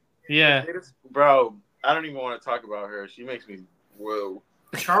Pinkett? Yeah. Bro, I don't even want to talk about her. She makes me, whoa.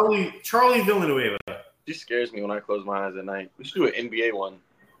 Charlie Villanueva. She scares me when I close my eyes at night. We should do an NBA one.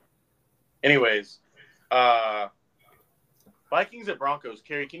 Anyways, Vikings at Broncos.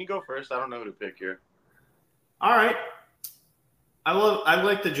 Kerry, can you go first? I don't know who to pick here. All right. I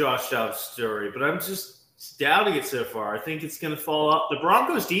like the Josh Dobbs story, but I'm just doubting it so far. I think it's going to fall off. The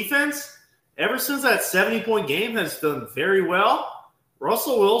Broncos defense, ever since that 70-point game, has done very well.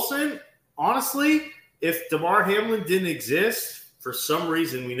 Russell Wilson, honestly, if Damar Hamlin didn't exist, for some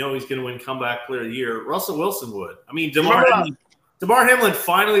reason we know he's going to win Comeback Player of the Year, Russell Wilson would. I mean, Damar Hamlin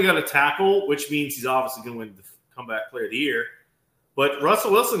finally got a tackle, which means he's obviously going to win the Comeback Player of the Year. But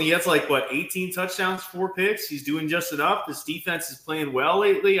Russell Wilson, he has 18 touchdowns, 4 picks. He's doing just enough. This defense is playing well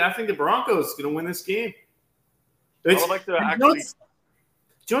lately. I think the Broncos are going to win this game. I would like to actually.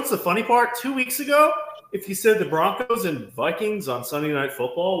 You know what's the funny part? 2 weeks ago, if you said the Broncos and Vikings on Sunday Night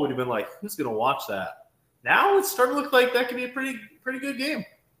Football, would have been like, who's going to watch that? Now it's starting to look like that could be a pretty good game.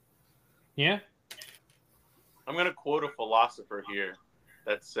 Yeah. I'm going to quote a philosopher here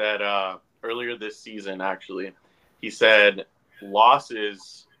that said earlier this season, actually, he said,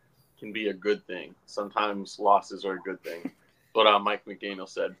 losses can be a good thing. Sometimes losses are a good thing. That's what Mike McDaniel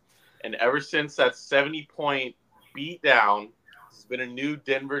said. And ever since that 70-point beatdown, it's been a new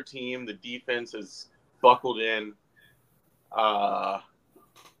Denver team. The defense has buckled in. I'll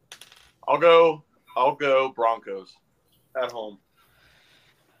go Broncos at home.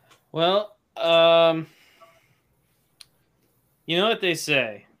 Well, you know what they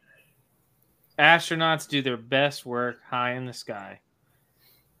say. Astronauts do their best work high in the sky.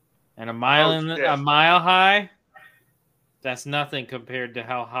 And a mile high, that's nothing compared to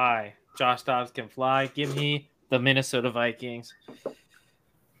how high Josh Dobbs can fly. Give me the Minnesota Vikings. That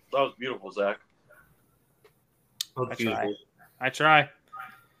was beautiful, Zach. I try.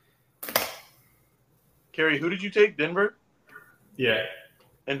 Kerry, who did you take? Denver? Yeah.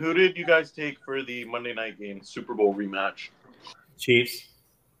 And who did you guys take for the Monday night game, Super Bowl rematch? Chiefs.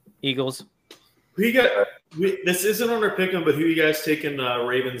 Eagles. This isn't on our pick 'em, but who you guys taking?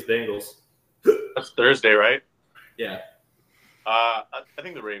 Ravens, Bengals. That's Thursday, right? Yeah. I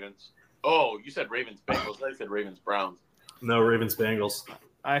think the Ravens. Oh, you said Ravens, Bengals. I said Ravens, Browns. No, Ravens, Bengals.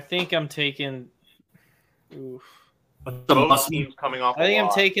 I think I'm taking. Oof. Both teams coming off. I think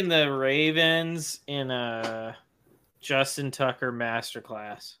I'm taking the Ravens in a Justin Tucker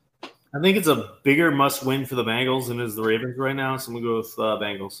masterclass. I think it's a bigger must-win for the Bengals than it is the Ravens right now, so I'm going to go with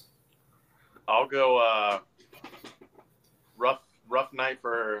Bengals. I'll go rough night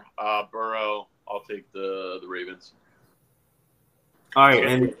for Burrow. I'll take the Ravens. All right,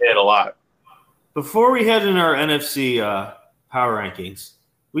 and hit a lot. Before we head in our NFC power rankings,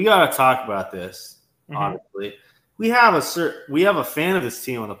 we got to talk about this. Honestly, we have a fan of this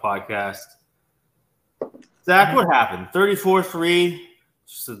team on the podcast. Zach, what happened? 34-3,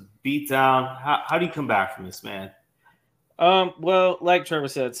 just a beat down. How do you come back from this, man? Well, like Trevor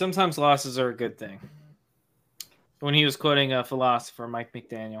said, sometimes losses are a good thing. When he was quoting a philosopher, Mike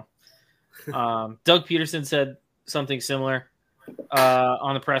McDaniel, Doug Peterson said something similar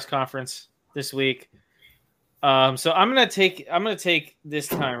on the press conference this week. So I'm gonna take this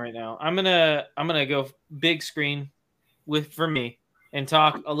time right now. I'm gonna go big screen for me and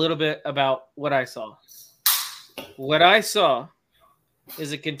talk a little bit about what I saw. What I saw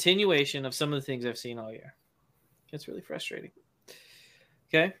is a continuation of some of the things I've seen all year. It's really frustrating.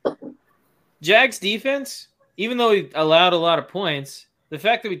 Okay. Jags defense, even though he allowed a lot of points, the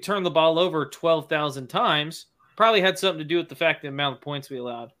fact that we turned the ball over 12,000 times probably had something to do with the fact the amount of points we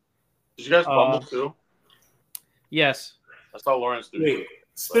allowed. Did you guys fumble too? Yes. I saw Lawrence do it. Wait,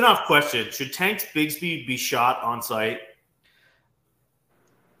 spin-off question. Should Tank Bigsby be shot on site?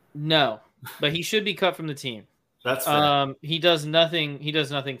 No, but he should be cut from the team. That's fair. He does nothing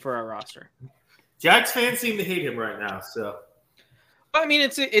for our roster. Jags fans seem to hate him right now, so. I mean,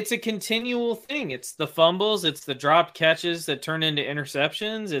 it's a continual thing. It's the fumbles, it's the dropped catches that turn into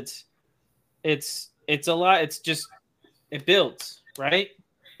interceptions. It's a lot. It's just it builds, right?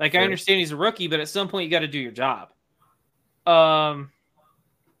 Like, I understand he's a rookie, but at some point you got to do your job. But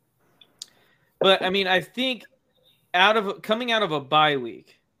I mean, I think coming out of a bye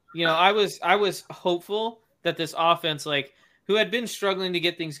week, I was hopeful that this offense, who had been struggling to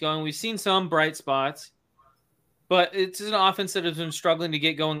get things going, we've seen some bright spots, but it's an offense that has been struggling to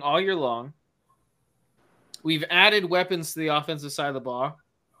get going all year long. We've added weapons to the offensive side of the ball,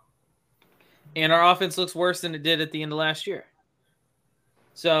 and our offense looks worse than it did at the end of last year.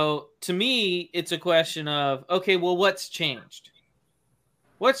 So to me, it's a question of, okay, well, what's changed?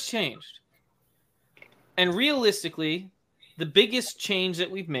 What's changed? And realistically, the biggest change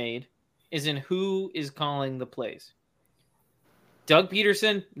that we've made is in who is calling the plays. Doug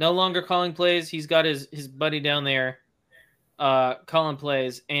Peterson, no longer calling plays. He's got his buddy down there calling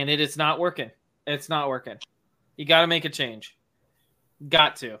plays, and it's not working. It's not working. You got to make a change.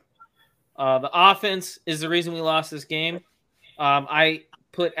 Got to. The offense is the reason we lost this game. I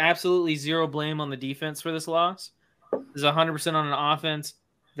put absolutely zero blame on the defense for this loss. This is 100% on an offense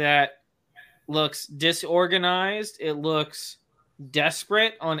that looks disorganized. It looks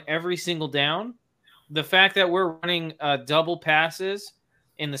desperate on every single down. The fact that we're running double passes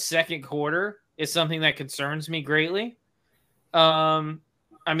in the second quarter is something that concerns me greatly. I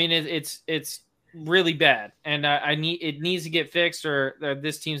mean, it's really bad, and it needs to get fixed, or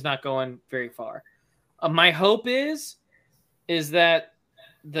this team's not going very far. My hope is that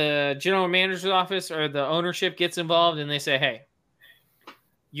the general manager's office or the ownership gets involved and they say, hey,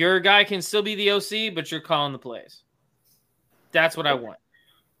 your guy can still be the OC, but you're calling the plays. That's what I want.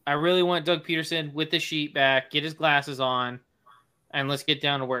 I really want Doug Peterson with the sheet back, get his glasses on, and let's get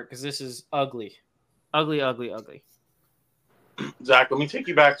down to work because this is ugly. Ugly, ugly, ugly. Zach, let me take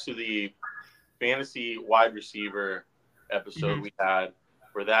you back to the fantasy wide receiver episode we had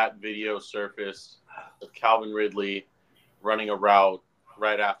where that video surfaced of Calvin Ridley running a route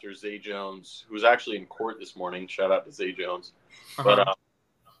right after Zay Jones, who was actually in court this morning. Shout out to Zay Jones. But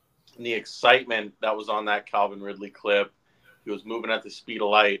the excitement that was on that Calvin Ridley clip, he was moving at the speed of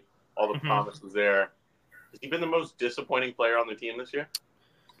light. All the promise was there. Has he been the most disappointing player on the team this year?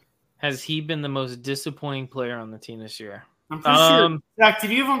 Has he been the most disappointing player on the team this year? I'm pretty sure. Zach,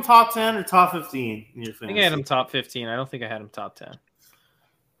 did you have him top 10 or top 15 in your fantasy? I think I had him top 15. I don't think I had him top 10.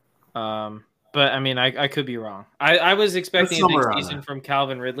 But, I mean, I could be wrong. I was expecting a big season from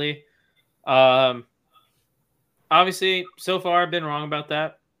Calvin Ridley. Obviously, so far, I've been wrong about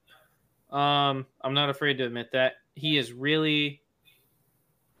that. I'm not afraid to admit that. He's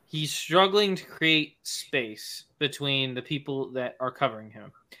struggling to create space between the people that are covering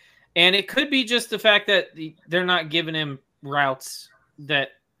him. And it could be just the fact that they're not giving him routes that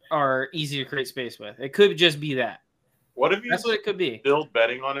are easy to create space with. It could just be that. What if That's what it could be. Still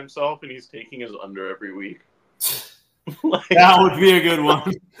betting on himself and he's taking his under every week? That would be a good one.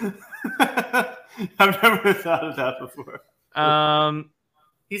 I've never thought of that before.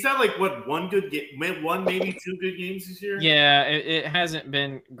 He's had one good game, one maybe two good games this year. Yeah, it hasn't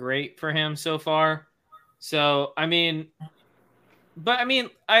been great for him so far. So I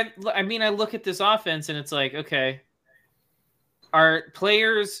look at this offense and it's like, okay, our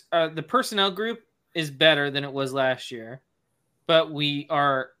players, the personnel group is better than it was last year, but we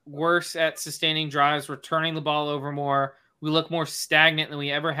are worse at sustaining drives. We're turning the ball over more. We look more stagnant than we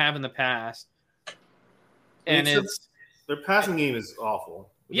ever have in the past. And their passing game is awful.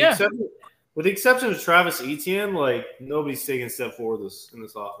 With the exception of Travis Etienne, nobody's taking a step forward in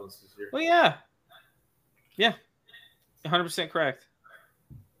this offense this year. Well, yeah. Yeah. 100% correct.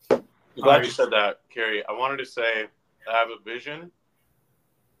 I'm glad you said that, Kerry. I wanted to say I have a vision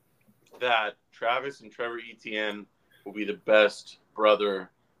that Travis and Trevor Etienne will be the best brother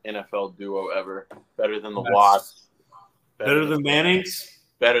NFL duo ever. Better than the Watts. Better than Mannings?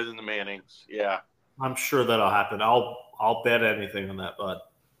 Better than the Mannings, yeah. I'm sure that'll happen. I'll bet anything on that, bud.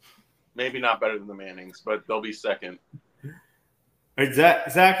 Maybe not better than the Mannings, but they'll be second. All right,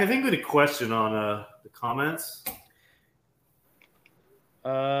 Zach, I think we had a question on the comments.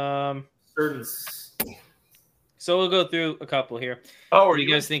 So we'll go through a couple here. Oh, what do you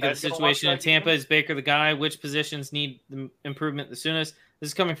guys think of the situation in Tampa? Is Baker the guy? Which positions need the improvement the soonest? This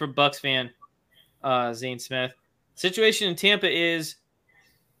is coming from Bucks fan Zane Smith. Situation in Tampa is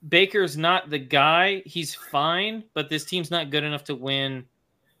Baker's not the guy. He's fine, but this team's not good enough to win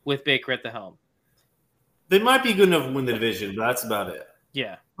with Baker at the helm. They might be good enough to win the division, but that's about it.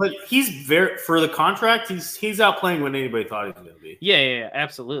 Yeah. But he's for the contract, he's outplaying what anybody thought he was going to be. Yeah,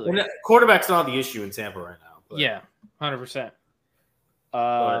 absolutely. And quarterback's not the issue in Tampa right now. But. Yeah, 100%.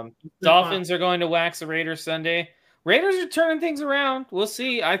 Dolphins are going to wax the Raiders Sunday. Raiders are turning things around. We'll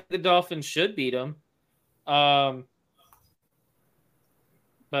see. I think the Dolphins should beat them. But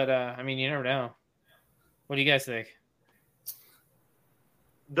you never know. What do you guys think?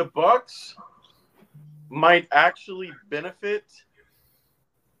 The Bucks might actually benefit.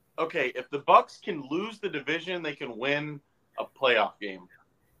 Okay, if the Bucks can lose the division, they can win a playoff game.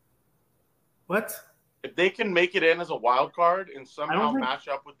 What? If they can make it in as a wild card and somehow match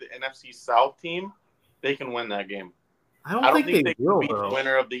up with the NFC South team, they can win that game. I don't think they will, can beat the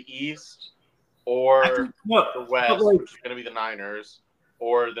winner of the East or the West, which is going to be the Niners,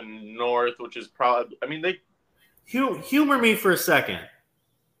 or the North, which is probably – they – Humor me for a second.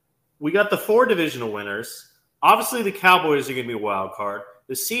 We got the 4 divisional winners. Obviously, the Cowboys are going to be a wild card.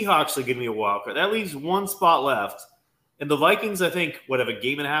 The Seahawks are going to be a wild card. That leaves one spot left. And the Vikings, I think, have a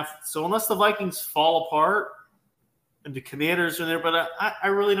game and a half. So unless the Vikings fall apart and the Commanders are there, but I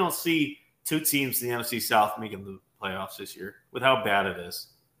really don't see 2 teams in the NFC South making the playoffs this year with how bad it is.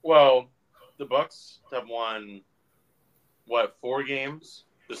 Well, the Bucks have won 4 games.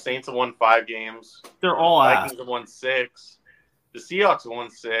 The Saints have won 5 games. They're all Vikings have won 6. The Seahawks have won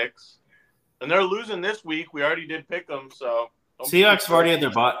 6. And they're losing this week. We already did pick them, so. Seahawks have already had their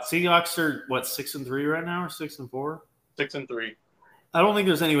bot. Seahawks are, 6-3 right now or 6-4? 6-3. I don't think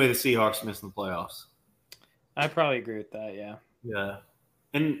there's any way the Seahawks miss in the playoffs. I probably agree with that, yeah. Yeah.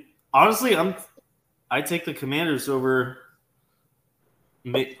 And honestly, I take the Commanders over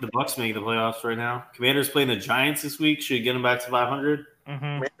the Bucs making the playoffs right now. Commanders playing the Giants this week. Should get them back to 500.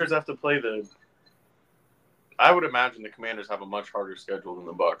 Commanders have to play I would imagine the Commanders have a much harder schedule than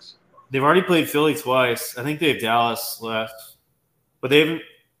the Bucs. They've already played Philly twice. I think they have Dallas left. But they haven't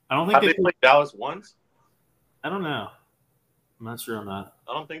 – I don't think they played Dallas once? I don't know. I'm not sure on that.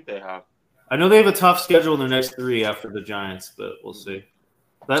 I don't think they have. I know they have a tough schedule in their next 3 after the Giants, but we'll see.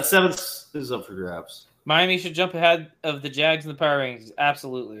 That 7th is up for grabs. Miami should jump ahead of the Jags in the power rankings.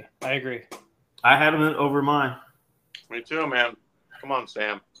 Absolutely. I agree. I had them over mine. Me too, man. Come on,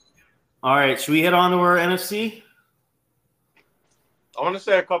 Sam. All right. Should we head on to our NFC? I want to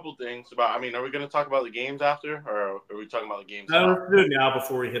say a couple things about – are we going to talk about the games after, or are we talking about the games No, let's do it now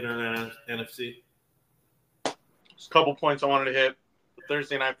before we hit on NFC. Just a couple points I wanted to hit. The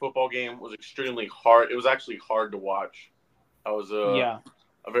Thursday night football game was extremely hard. It was actually hard to watch. That was a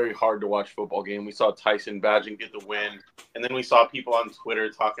very hard to watch football game. We saw Tyson Bagent get the win, and then we saw people on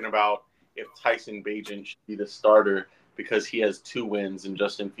Twitter talking about if Tyson Bagent should be the starter because he has 2 wins and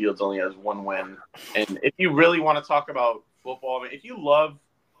Justin Fields only has 1 win. And if you really want to talk about football, if you love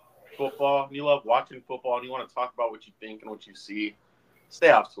football and you love watching football and you want to talk about what you think and what you see,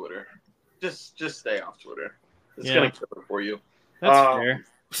 stay off Twitter. Just stay off Twitter. It's going to kill it for you. That's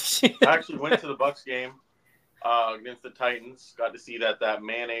fair. I actually went to the Bucs game against the Titans. Got to see that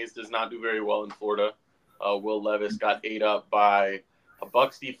mayonnaise does not do very well in Florida. Will Levis got ate up by a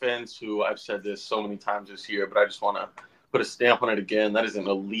Bucs defense who I've said this so many times this year, but I just want to put a stamp on it again. That is an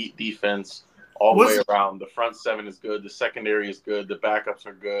elite defense all the way around. The front 7 is good. The secondary is good. The backups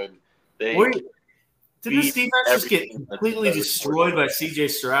are good. Did this defense just get completely destroyed by C.J.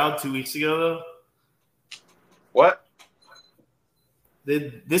 Stroud 2 weeks ago, though? What?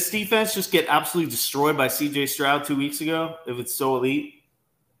 Did this defense just get absolutely destroyed by C.J. Stroud 2 weeks ago, if it's so elite?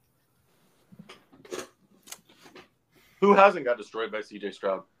 Who hasn't got destroyed by C.J.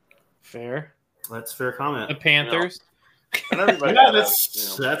 Stroud? Fair. That's a fair comment. The Panthers.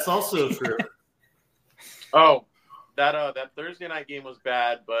 That's also true. Oh, that Thursday night game was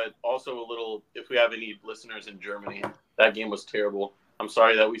bad, but also a little, if we have any listeners in Germany, that game was terrible. I'm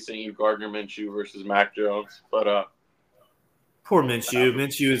sorry that we sent you Gardner Minshew versus Mac Jones, but poor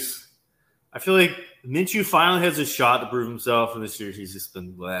Minshew. I feel like Minshew finally has a shot to prove himself, and this year he's just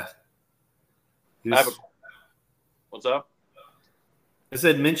been left. What's up? I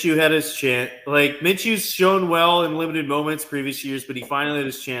said Minshew had his chance. Like, Minshew's shown well in limited moments previous years, but he finally had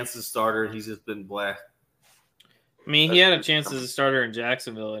his chance as a starter, and he's just been blah. He had a chance as a starter in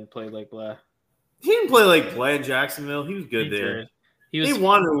Jacksonville and played like blah. He didn't play like blah in Jacksonville. He was good there. He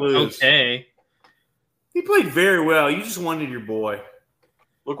wanted to lose. Okay. He played very well. You just wanted your boy.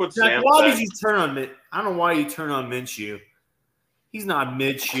 Look what Jack, Sam why said. did you turn on I don't know why you turn on Minshew. He's not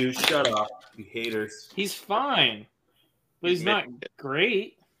Minshew. Shut up, you haters. He's fine. But he's not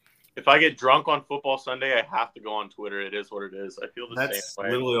great. If I get drunk on football Sunday, I have to go on Twitter. It is what it is. I feel the same way. That's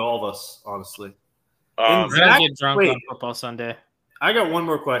literally all of us, honestly. I don't get drunk on football Sunday. I got one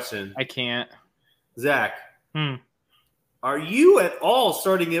more question. I can't. Zach, are you at all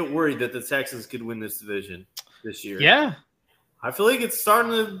starting to get worried that the Texans could win this division this year? Yeah. I feel like it's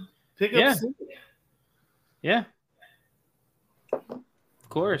starting to pick up steam. Yeah. Of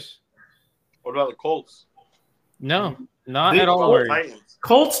course. What about the Colts? No, not at all worried. Titans.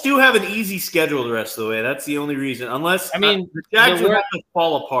 Colts do have an easy schedule the rest of the way. That's the only reason. Unless, the Jags would have to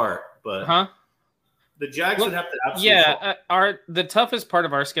fall apart. But the Jags would have to absolutely fall apart. The toughest part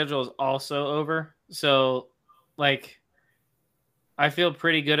of our schedule is also over. So, I feel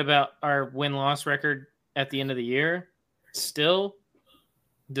pretty good about our win-loss record at the end of the year still,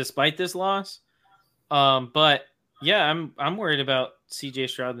 despite this loss. But, yeah, I'm worried about C.J.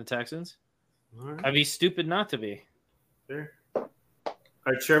 Stroud and the Texans. Right. I'd be stupid not to be. Fair. All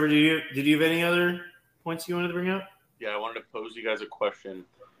right, Trevor, did you have any other points you wanted to bring up? Yeah, I wanted to pose you guys a question.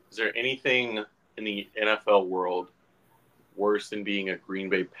 Is there anything in the NFL world worse than being a Green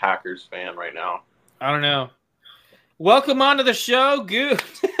Bay Packers fan right now? I don't know. Welcome onto the show, Good.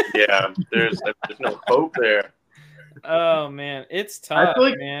 Yeah, there's no hope there. Oh, man. It's tough,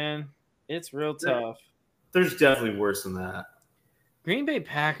 man. It's real tough. There's definitely worse than that. Green Bay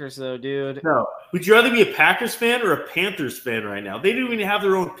Packers, though, dude. No, Would you rather be a Packers fan or a Panthers fan right now? They don't even have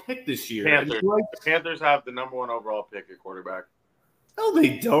their own pick this year. Panthers. The Panthers have the number 1 overall pick at quarterback. No,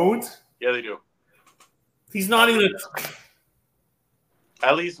 they don't. Yeah, they do. He's not even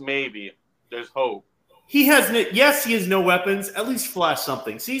At least maybe. There's hope. He has no weapons. At least flash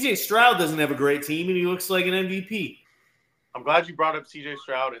something. CJ Stroud doesn't have a great team, and he looks like an MVP. I'm glad you brought up CJ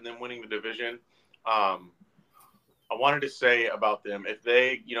Stroud and then winning the division. I wanted to say about them, if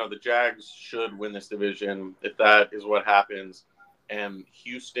they, the Jags should win this division, if that is what happens, and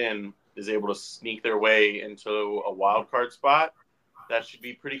Houston is able to sneak their way into a wild card spot, that should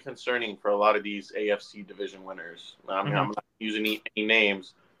be pretty concerning for a lot of these AFC division winners. I mean, I'm not using any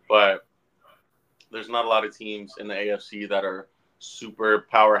names, but there's not a lot of teams in the AFC that are super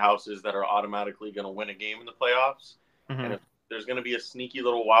powerhouses that are automatically going to win a game in the playoffs. Mm-hmm. And if there's going to be a sneaky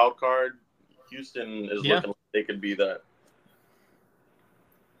little wild card, Houston is looking like they could be that.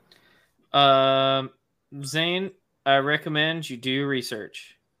 Zane, I recommend you do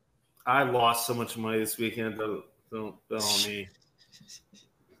research. I lost so much money this weekend. Don't bet on me.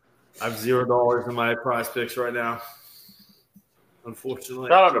 I have $0 in my prize picks right now. Unfortunately.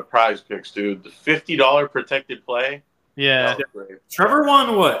 Shout out to prize picks, dude. The $50 protected play. Yeah. Trevor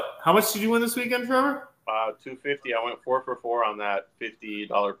won what? How much did you win this weekend, Trevor? $250. I went 4 for 4 on that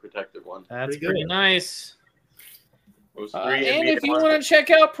 $50 protected one. That's pretty nice. It was and if you want to check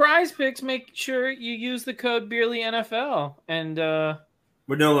out prize picks, make sure you use the code BeerlyNFL. And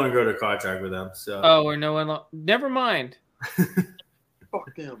we're no longer going to contract with them. So. Oh, we're no longer. Never mind.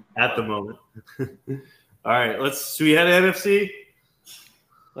 Fuck them. At the moment. All right, should we head to NFC?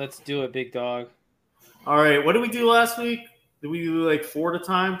 Let's do it, big dog. All right, what did we do last week? Did we do like 4 at a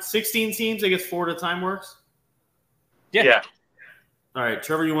time? 16 teams, I guess 4 at a time works? Yeah. All right,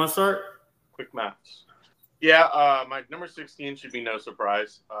 Trevor, you want to start? Quick maths. Yeah, my number 16 should be no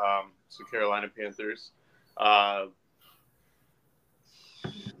surprise. It's the Carolina Panthers.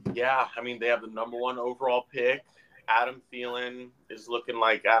 Yeah, I mean, they have the number 1 overall pick. Adam Thielen is looking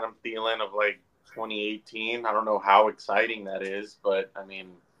like Adam Thielen of like 2018. I don't know how exciting that is, but I mean,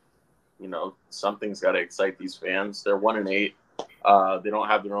 something's got to excite these fans. They're 1-8. They don't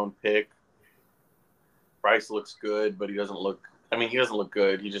have their own pick. Bryce looks good, but he doesn't look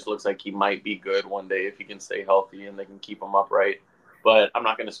good. He just looks like he might be good one day if he can stay healthy and they can keep him upright. But I'm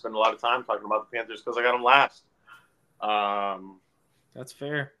not going to spend a lot of time talking about the Panthers because I got them last. That's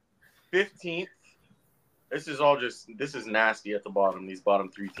fair. 15th. This is nasty at the bottom, these bottom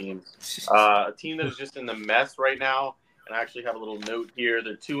 3 teams. A team that is just in the mess right now, and I actually have a little note here.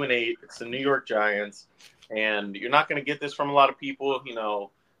 They're 2-8. It's the New York Giants, and you're not going to get this from a lot of people.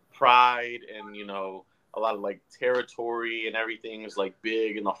 Pride and, a lot of, like, territory and everything is, like,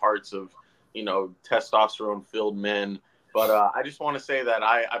 big in the hearts of, testosterone-filled men. But I just want to say that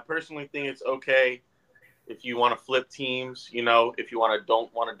I personally think it's okay if you want to flip teams, if you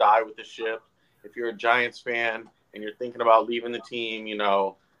don't want to die with the ship. If you're a Giants fan and you're thinking about leaving the team,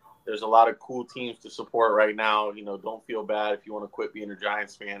 there's a lot of cool teams to support right now. Don't feel bad if you want to quit being a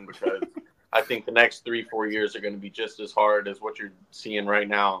Giants fan because I think the next 3-4 years are going to be just as hard as what you're seeing right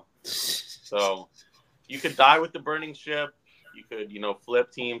now. So you could die with the burning ship. You could,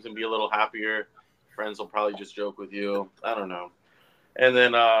 flip teams and be a little happier. Friends will probably just joke with you. I don't know. And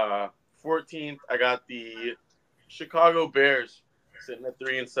then 14th, I got the Chicago Bears. Sitting at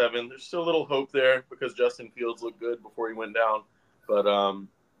 3-7. There's still a little hope there because Justin Fields looked good before he went down. But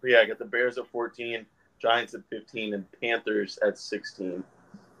yeah, I got the Bears at 14, Giants at 15, and Panthers at 16.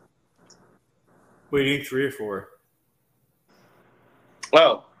 Wait, you need 3 or 4?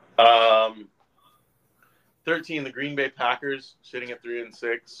 Oh, 13, the Green Bay Packers sitting at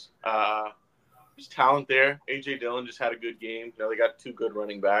 3-6. There's talent there. A.J. Dillon just had a good game. They got 2 good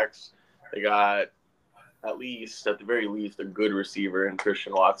running backs. They got at the very least, a good receiver in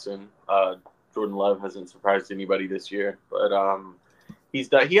Christian Watson. Jordan Love hasn't surprised anybody this year, but he's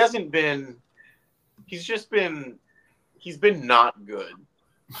been not good,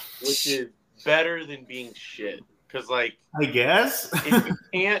 which is better than being shit. Because, like, I guess if you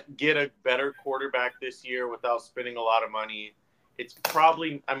can't get a better quarterback this year without spending a lot of money, it's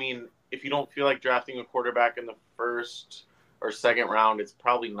probably, if you don't feel like drafting a quarterback in the first or second round, it's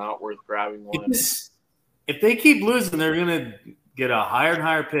probably not worth grabbing one. If they keep losing, they're going to get a higher and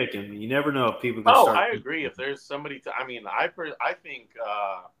higher pick, and you never know if people can start. I agree. If there's somebody I think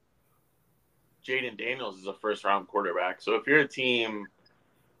Jaden Daniels is a first-round quarterback. So if you're a team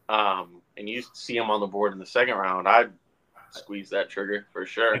and you see him on the board in the second round, I'd squeeze that trigger for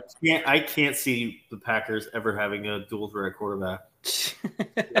sure. I can't see the Packers ever having a dual-threat quarterback.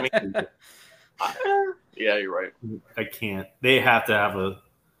 Yeah, you're right. I can't. They have to have a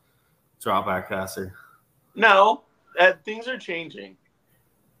drop back passer. No, things are changing.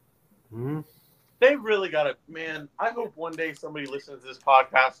 Mm-hmm. They really got to, man, I hope one day somebody listens to this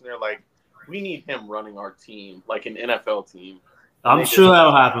podcast and they're like, we need him running our team, like an NFL team. I'm sure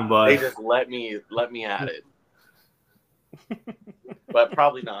that'll happen, bud. They just let me at it. But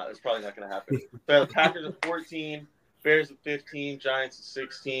probably not. It's probably not going to happen. So the Packers at 14, Bears at 15, Giants at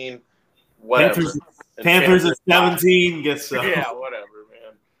 16, whatever. Panthers at 17. Guess so. Yeah, whatever,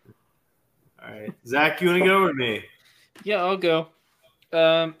 man. All right. Zach, you want to go or me? Yeah, I'll go.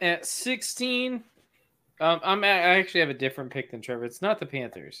 At 16, I actually have a different pick than Trevor. It's not the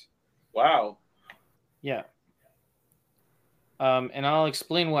Panthers. Wow. Yeah. And I'll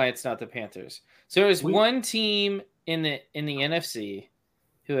explain why it's not the Panthers. So there's one team in the NFC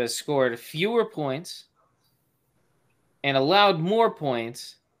who has scored fewer points and allowed more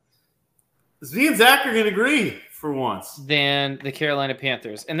points. Me and Zach are going to agree for once. Than the Carolina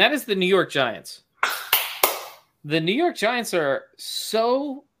Panthers, and that is the New York Giants. The New York Giants are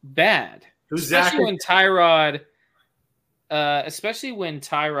so bad, especially when Tyrod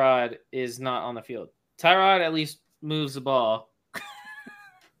is not on the field. Tyrod at least moves the ball.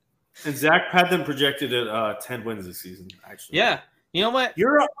 And Zach had them projected at 10 wins this season, actually. Yeah. You know what?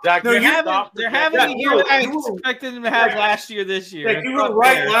 Zach, they're having a year that I expected them to have last year, this year. Yeah, you were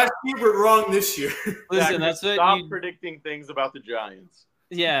right last year, but wrong this year. Listen, Zach, that's what stop predicting things about the Giants.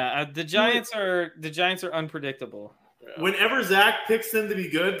 Yeah, the Giants are unpredictable. Yeah. Whenever Zach picks them to be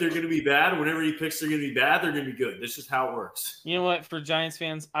good, they're going to be bad. Whenever he picks they're going to be bad, they're going to be good. That's just how it works. You know what? For Giants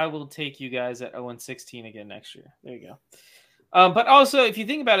fans, I will take you guys at 0-16 again next year. There you go. But also, if you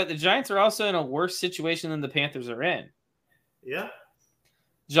think about it, the Giants are also in a worse situation than the Panthers are in. Yeah.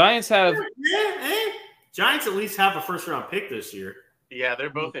 Giants have... Giants at least have a first-round pick this year. Yeah, they're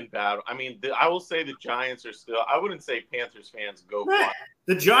both in bad. I mean, I will say the Giants are still – I wouldn't say Panthers fans go far.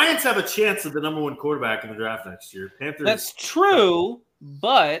 The Giants have a chance at the number one quarterback in the draft next year. Panthers. That's true,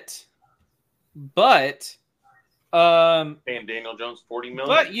 but paying Daniel Jones $40 million.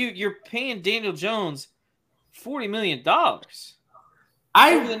 But you're paying Daniel Jones $40 million for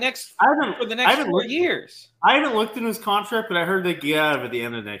the next 4 years. I haven't looked in his contract, but I heard they get out of it at the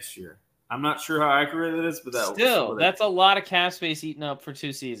end of next year. I'm not sure how accurate it is, but that's a lot of cap space eaten up for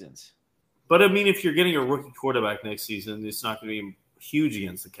 2 seasons. But I mean, if you're getting a rookie quarterback next season, it's not going to be huge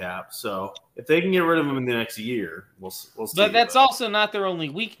against the cap. So if they can get rid of him in the next year, we'll see. But that's also not their only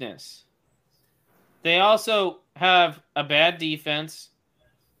weakness. They also have a bad defense,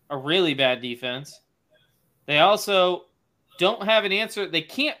 a really bad defense. They also don't have an answer. They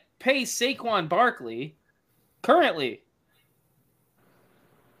can't pay Saquon Barkley currently.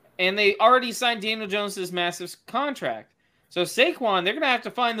 And they already signed Daniel Jones this massive contract. So Saquon, they're going to have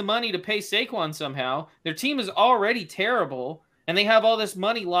to find the money to pay Saquon somehow. Their team is already terrible, and they have all this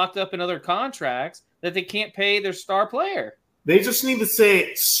money locked up in other contracts that they can't pay their star player. They just need to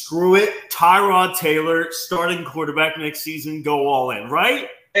say, screw it, Tyrod Taylor, starting quarterback next season, go all in, right?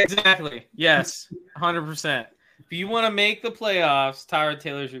 Exactly. Yes, 100%. If you want to make the playoffs, Tyrod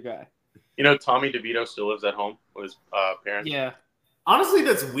Taylor's your guy. You know, Tommy DeVito still lives at home with his parents. Yeah. Honestly,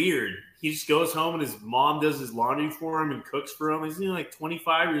 that's weird. He just goes home and his mom does his laundry for him and cooks for him. Isn't he like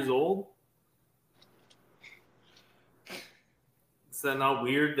 25 years old? Is that not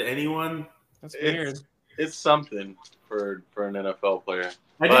weird to anyone? That's weird. It's something for an NFL player.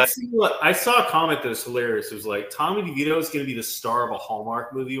 I saw a comment that was hilarious. It was like, Tommy DeVito is going to be the star of a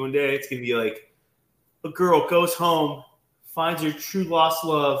Hallmark movie one day. It's going to be like, a girl goes home, finds her true lost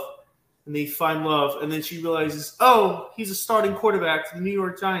love, and they find love, and then she realizes, oh, he's a starting quarterback for the New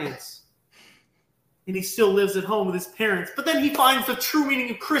York Giants. And he still lives at home with his parents. But then he finds the true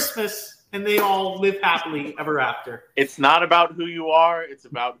meaning of Christmas, and they all live happily ever after. It's not about who you are. It's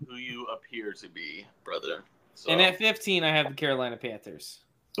about who you appear to be, brother. So. And at 15, I have the Carolina Panthers.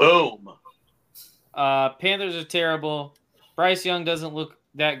 Boom. Panthers are terrible. Bryce Young doesn't look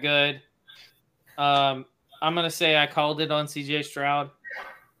that good. I'm going to say I called it on C.J. Stroud.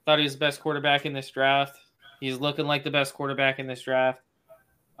 Thought he was the best quarterback in this draft. He's looking like the best quarterback in this draft.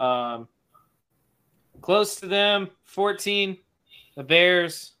 Close to them, 14. The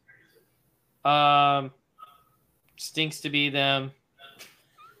Bears. Stinks to be them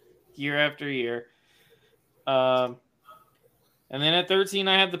year after year. And then at 13,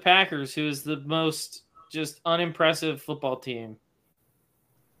 I have the Packers, who is the most just unimpressive football team.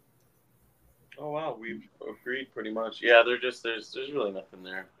 Oh, wow. We've agreed pretty much. Yeah, there's really nothing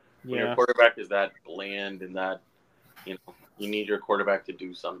there. When Yeah. your quarterback is that bland and that, you need your quarterback to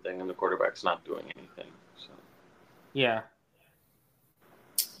do something, and the quarterback's not doing anything. So. Yeah.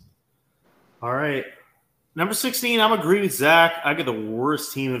 All right. Number 16, I'm agreeing with Zach. I get the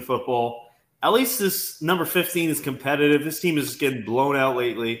worst team in football. At least this number 15 is competitive. This team is just getting blown out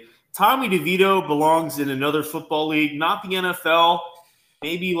lately. Tommy DeVito belongs in another football league, not the NFL.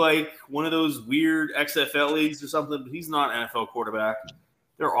 Maybe like one of those weird XFL leagues or something, but he's not an NFL quarterback.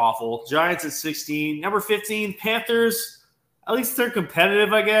 They're awful. Giants at 16. Number 15, Panthers. At least they're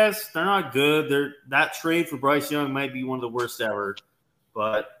competitive, I guess. They're not good. That trade for Bryce Young might be one of the worst ever,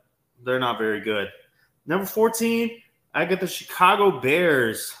 but they're not very good. Number 14, I got the Chicago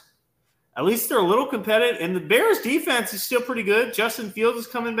Bears. At least they're a little competitive, and the Bears' defense is still pretty good. Justin Fields is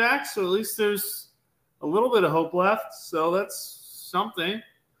coming back, so at least there's a little bit of hope left. So that's something.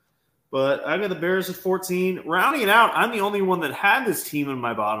 But I got the Bears at 14. Rounding it out, I'm the only one that had this team in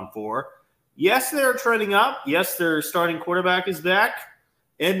my bottom four. Yes, they're trending up. Yes, their starting quarterback is back.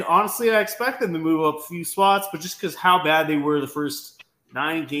 And honestly, I expect them to move up a few spots, but just because how bad they were the first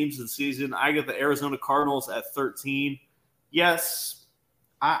 9 games of the season, I got the Arizona Cardinals at 13. Yes,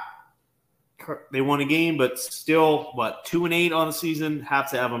 they won a game, but still, 2-8 on the season?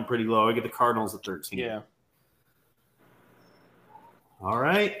 Have to have them pretty low. I get the Cardinals at 13. Yeah. All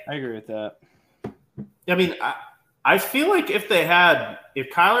right. I agree with that. I mean, I feel like if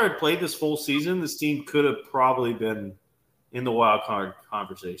Kyler had played this full season, this team could have probably been in the wild card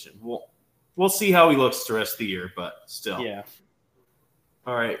conversation. We'll see how he looks the rest of the year, but still. Yeah.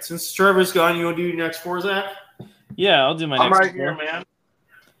 All right. Since Trevor's gone, you want to do your next four, Zach? Yeah, I'll do my next I'm right four. here, man.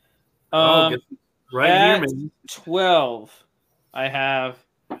 Right at here, man. 12, I have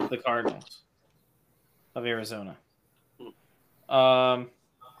the Cardinals of Arizona.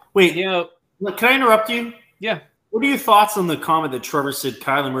 Wait, You know, can I interrupt you? yeah. What are your thoughts on the comment that Trevor said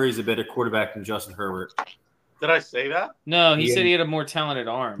Kyler Murray is a better quarterback than Justin Herbert? Did I say that? No, he Yeah. said he had a more talented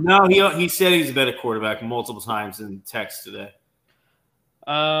arm. No, he said he's a better quarterback multiple times in text today.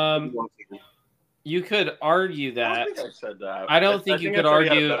 You could argue I that. don't think I said that. I don't think you could I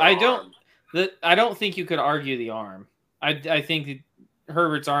said he had a argue. better arm. I don't think you could argue the arm. I think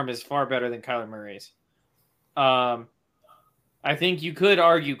Herbert's arm is far better than Kyler Murray's. I think you could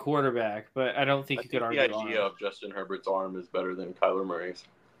argue quarterback, but I don't think you could argue the the arm. idea of Justin Herbert's arm is better than Kyler Murray's.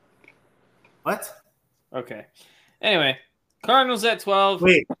 What? Okay. Anyway, Cardinals at 12.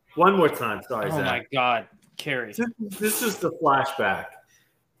 Wait, one more time. Sorry, Oh Zach. my God, Kerry. This is the flashback.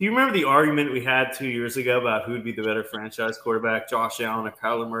 Do you remember the argument we had 2 years ago about who would be the better franchise quarterback, Josh Allen or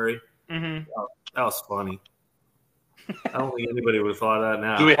Kyler Murray? Mm-hmm. That was funny. I don't think anybody would have thought of that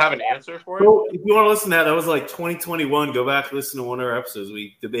now. Do we have an answer for it? So if you want to listen to that was like 2021. Go back and listen to one of our episodes.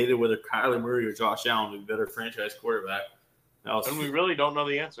 We debated whether Kyler Murray or Josh Allen would be better franchise quarterback. And we really don't know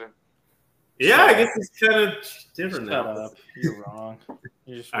the answer. Yeah, I guess it's kind of different Shut now. up. You're wrong.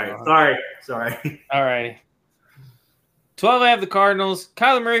 You're just All wrong. right, sorry. All righty. 12, I have the Cardinals.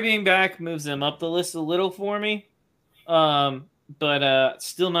 Kyler Murray being back moves them up the list a little for me. But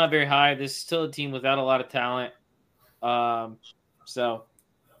still not very high. This is still a team without a lot of talent. So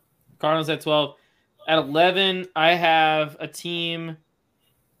Cardinals at 12. At 11, I have a team.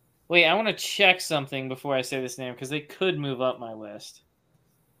 Wait, I want to check something before I say this name because they could move up my list.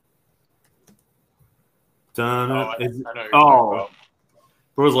 Done. I know you're talking about.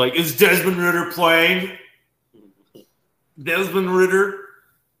 Bro's like, is Desmond Ritter playing? Desmond Ritter.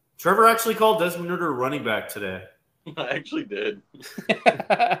 Trevor actually called Desmond Ritter a running back today. I actually did.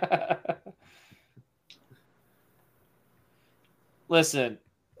 Listen,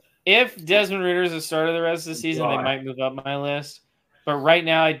 if Desmond Ritter is a starter the rest of the season, they might move up my list. But right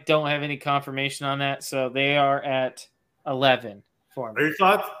now, I don't have any confirmation on that, so they are at 11 for me.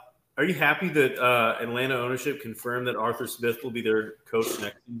 Are you happy that Atlanta ownership confirmed that Arthur Smith will be their coach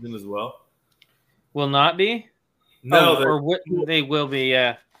next season as well? Will not be? No, They will be,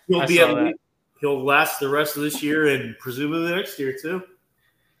 yeah. He'll last the rest of this year and presumably the next year too.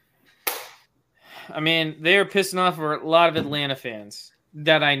 I mean, they're pissing off a lot of Atlanta fans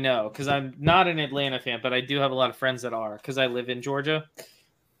that I know because I'm not an Atlanta fan, but I do have a lot of friends that are because I live in Georgia.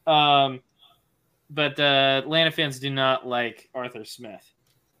 But Atlanta fans do not like Arthur Smith.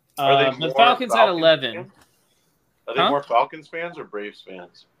 The Falcons at 11. Fans? Are they more Falcons fans or Braves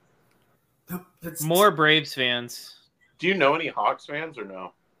fans? More Braves fans. Do you know any Hawks fans or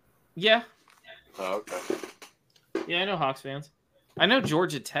no? Yeah. Oh, okay. Yeah, I know Hawks fans. I know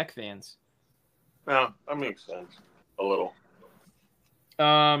Georgia Tech fans. No, that makes sense. A little.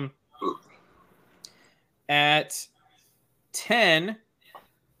 At 10,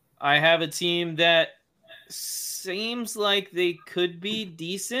 I have a team that seems like they could be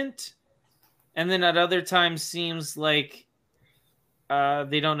decent, and then at other times seems like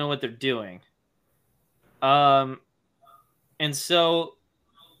they don't know what they're doing. And so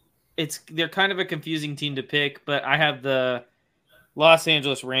they're kind of a confusing team to pick, but I have the Los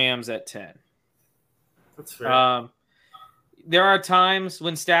Angeles Rams at 10. That's fair. There are times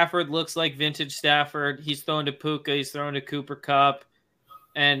when Stafford looks like vintage Stafford. He's throwing to Puka, he's throwing to Cooper Kupp,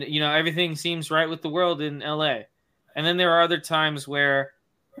 and everything seems right with the world in LA. And then there are other times where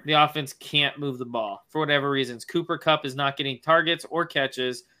the offense can't move the ball for whatever reasons. Cooper Kupp is not getting targets or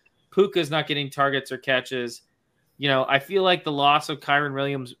catches. Puka is not getting targets or catches. I feel like the loss of Kyron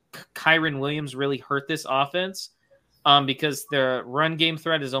Williams really hurt this offense because their run game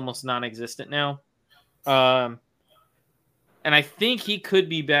threat is almost non-existent now. And I think he could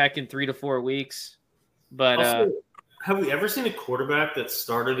be back in 3 to 4 weeks. But also, have we ever seen a quarterback that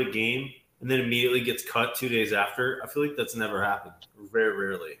started a game and then immediately gets cut 2 days after? I feel like that's never happened. Very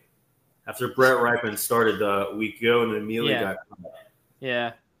rarely. After Brett Reipman started a week ago and then immediately got cut.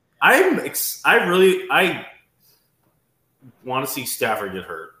 Yeah. I want to see Stafford get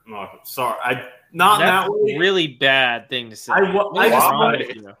hurt. No, sorry. That's a really bad thing to say.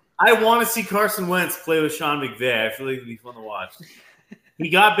 I want to see Carson Wentz play with Sean McVay. I feel like it'd be fun to watch. He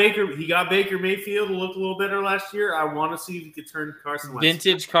got Baker Mayfield to look a little better last year. I want to see if he could turn Carson Wentz.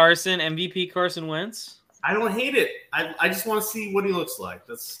 Vintage Carson, MVP Carson Wentz. I don't hate it. I just want to see what he looks like.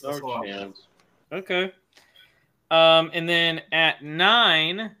 That's all. Okay. And then at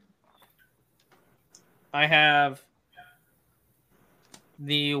 9, I have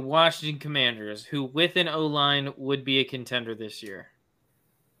the Washington Commanders, who with an O-line would be a contender this year.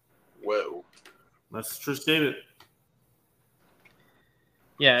 Whoa. That's a true statement.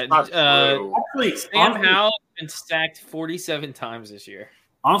 Yeah. Actually, Sam Howell's been stacked 47 times this year.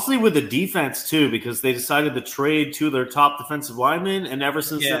 Honestly, with the defense, too, because they decided to trade 2 of their top defensive linemen, and ever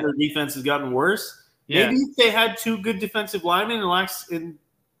since then, their defense has gotten worse. Yeah. Maybe if they had 2 good defensive linemen in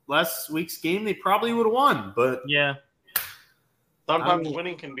last week's game, they probably would have won. But yeah. Sometimes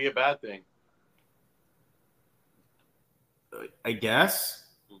winning can be a bad thing. I guess.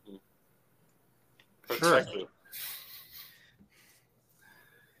 Sure.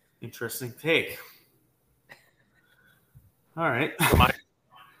 Interesting take. All right. Do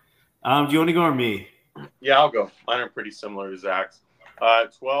you want to go or me? Yeah, I'll go. Mine are pretty similar to Zach's.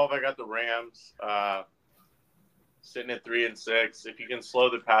 12, I got the Rams sitting at 3-6. If you can slow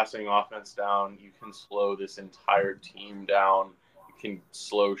the passing offense down, you can slow this entire team down. You can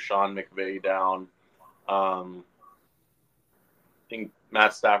slow Sean McVay down. I think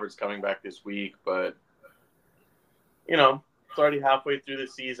Matt Stafford's coming back this week, but it's already halfway through the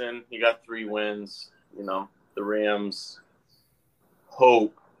season. You got 3 wins. The Rams'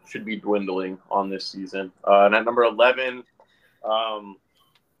 hope should be dwindling on this season. And at number 11,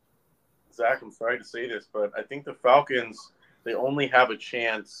 Zach, I'm sorry to say this, but I think the Falcons, they only have a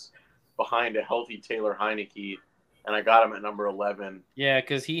chance behind a healthy Taylor Heineke, and I got him at number 11. Yeah,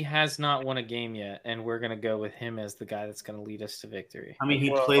 because he has not won a game yet, and we're going to go with him as the guy that's going to lead us to victory. I mean, he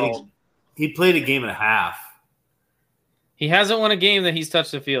played a game and a half. He hasn't won a game that he's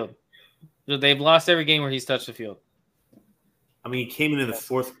touched the field. They've lost every game where he's touched the field. I mean, he came into the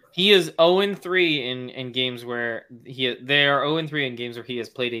fourth. He is 0-3 in games where they are 0-3 in games where he has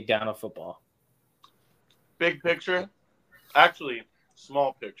played a down of football. Big picture, actually,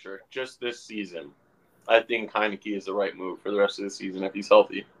 small picture, just this season, I think Heineke is the right move for the rest of the season if he's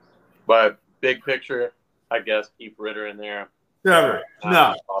healthy. But big picture, I guess keep Ritter in there. Trevor,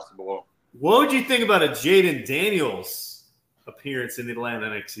 no. Possible. What would you think about a Jaden Daniels appearance in Atlanta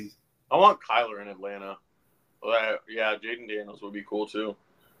next season? I want Kyler in Atlanta. Yeah, Jaden Daniels would be cool too.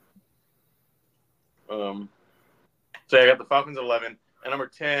 So I got the Falcons at 11. At number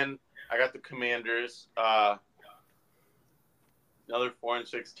 10, I got the Commanders. Another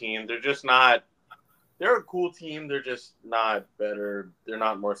 4-6 team. They're just not – they're a cool team. They're just not better. They're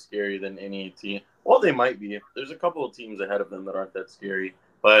not more scary than any team. Well, they might be. There's a couple of teams ahead of them that aren't that scary.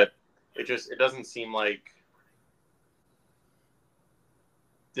 But it doesn't seem like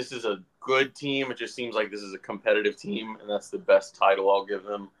this is a good team. It just seems like this is a competitive team, and that's the best title I'll give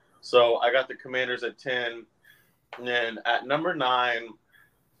them. So I got the Commanders at 10. And then at number 9,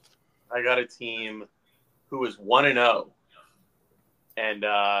 I got a team who is 1-0. And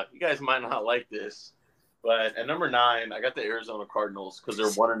you guys might not like this, but at number 9, I got the Arizona Cardinals because they're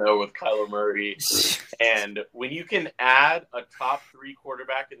 1-0 with Kyler Murray. And when you can add a top 3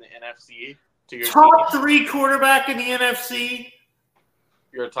 quarterback in the NFC to your top 3 quarterback in the NFC,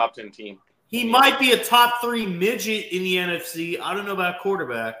 you're a top 10 team. He might be a top 3 midget in the NFC. I don't know about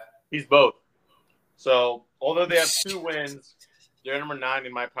quarterback. He's both. So although they have 2 wins, they're number 9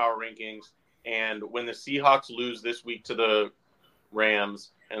 in my power rankings. And when the Seahawks lose this week to the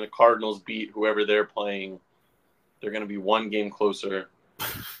Rams and the Cardinals beat whoever they're playing, they're going to be 1 game closer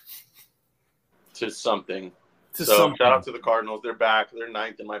to something. To so something. Shout out to the Cardinals. They're back. They're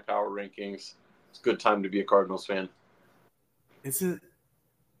 9th in my power rankings. It's a good time to be a Cardinals fan. Is it?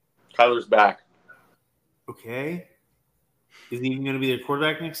 Kyler's back. Okay. Is he even going to be their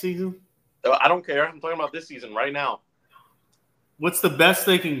quarterback next season? I don't care. I'm talking about this season right now. What's the best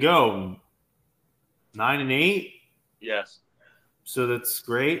they can go? 9-8? Yes. So that's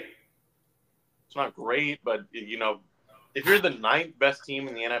great. It's not great, but, you know, if you're the 9th best team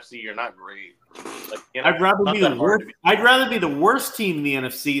in the NFC, you're not great. Like, you know, I'd rather not be that the hard worst. to be. I'd rather be the worst team in the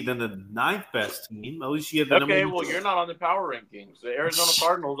NFC than the 9th best team. At least you have the number. Okay, well, you're not on the power rankings. The Arizona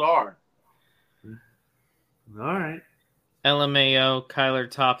Cardinals are. All right. LMAO,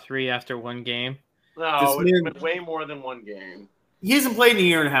 Kyler top 3 after one game. No, This it's man- been way more than one game. He hasn't played in a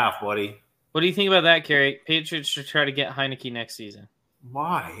year and a half, buddy. What do you think about that, Kerry? Patriots should try to get Heineke next season.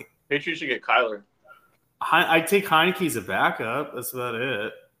 Why? Patriots should get Kyler. I'd take Heineke as a backup. That's about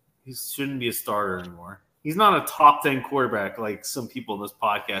it. He shouldn't be a starter anymore. He's not a top 10 quarterback like some people in this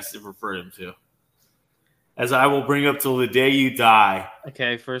podcast have referred him to. As I will bring up till the day you die.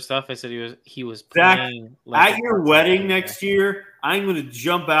 Okay, first off, I said he was Zach, playing like at your wedding next year, I'm going to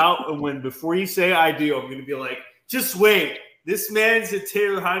jump out, and before you say I do, I'm going to be like, just wait. This man's a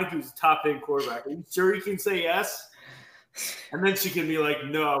Taylor Heineke who's a top 10 quarterback. Are you sure you can say yes? And then she can be like,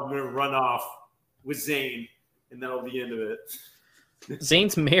 no, I'm going to run off with Zane, and that'll be the end of it.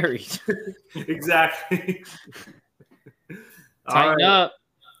 Zane's married. Exactly. Tighten up.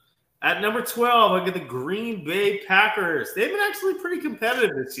 At number 12, I get the Green Bay Packers. They've been actually pretty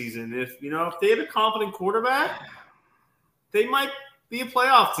competitive this season. If they had a competent quarterback, they might be a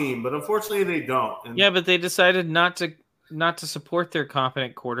playoff team, but unfortunately they don't. And Yeah, but they decided not to support their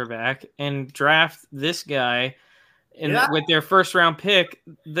competent quarterback and draft this guy with their first round pick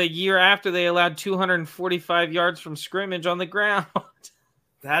the year after they allowed 245 yards from scrimmage on the ground.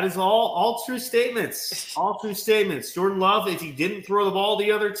 that is all true statements. All true statements. Jordan Love, if he didn't throw the ball to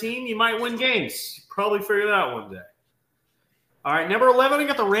the other team, you might win games. You probably figure that out one day. All right, number 11, I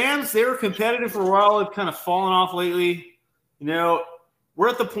got the Rams. They were competitive for a while. They've kind of fallen off lately. We're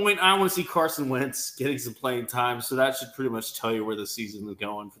at the point I want to see Carson Wentz getting some playing time, so that should pretty much tell you where the season is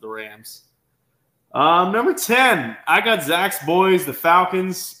going for the Rams. Number 10, I got Zach's boys, the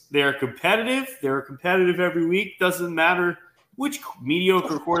Falcons. They're competitive. They're competitive every week. Doesn't matter which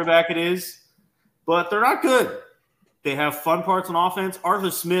mediocre quarterback it is, but they're not good. They have fun parts on offense.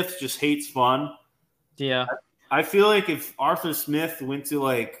 Arthur Smith just hates fun. Yeah. I feel like if Arthur Smith went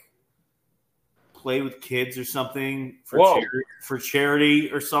to play with kids or something for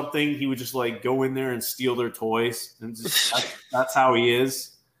charity or something, he would just go in there and steal their toys, and that's how he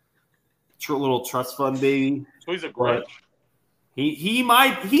is. Little trust fund baby. So he's a Grinch.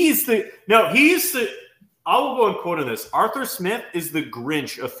 I will go and quote on this. Arthur Smith is the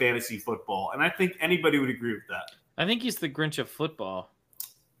Grinch of fantasy football, and I think anybody would agree with that. I think he's the Grinch of football.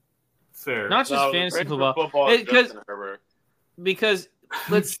 Fair. Not just fantasy football. Because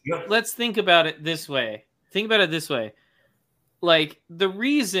let's think about it this way. The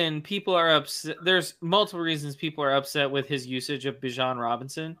reason people are upset, there's multiple reasons people are upset with his usage of Bijan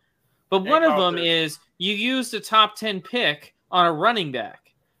Robinson. But one of them is you used a top 10 pick on a running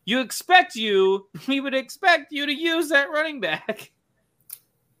back. We would expect you to use that running back.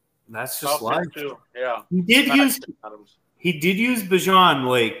 That's just life. Yeah. He did use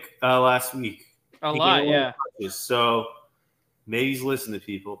Bijan last week. A lot, yeah. So maybe he's listening to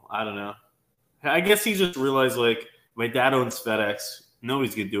people. I don't know. I guess he just realized my dad owns FedEx.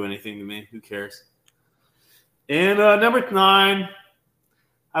 Nobody's gonna do anything to me. Who cares? And number 9.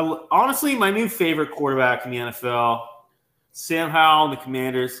 Honestly, my new favorite quarterback in the NFL, Sam Howell and the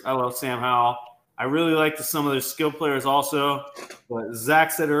Commanders. I love Sam Howell. I really like some of their skill players also. But Zach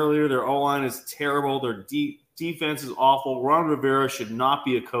said earlier, their O-line is terrible. Their defense is awful. Ron Rivera should not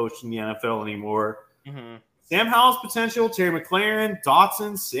be a coach in the NFL anymore. Mm-hmm. Sam Howell's potential, Terry McLaurin,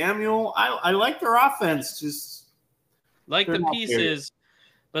 Dotson, Samuel. I like their offense. Just the pieces,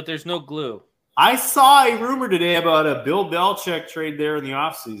 but there's no glue. I saw a rumor today about a Bill Belichick trade there in the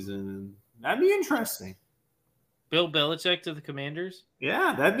offseason. That'd be interesting. Bill Belichick to the Commanders?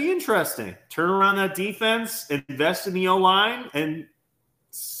 Yeah, that'd be interesting. Turn around that defense, invest in the O-line, and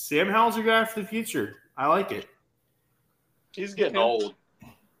Sam Howell's your guy for the future. I like it. He's getting old.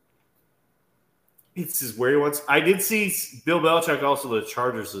 It's just where he wants. I did see Bill Belichick also the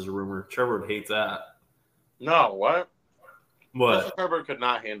Chargers as a rumor. Trevor would hate that. No, what? What? Trevor could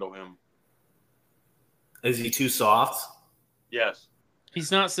not handle him. Is he too soft? Yes.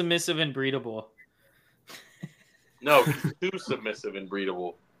 He's not submissive and breedable. No, he's too submissive and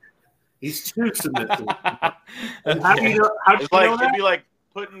breedable. He's too submissive. Okay. How do you know It'd be like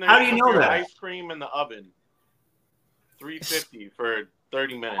How do you know your that? ice cream in the oven. $3.50 for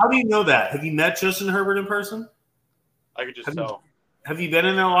 30 minutes. How do you know that? Have you met Justin Herbert in person? I could just tell. Have you been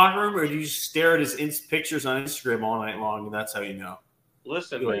in that locker room, or do you just stare at his pictures on Instagram all night long, and that's how you know?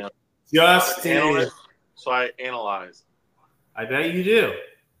 Listen, You're man. Justin. So I analyze. I bet you do.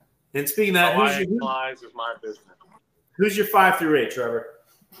 And speaking of that, analyze is my business. Who's your 5 through 8, Trevor?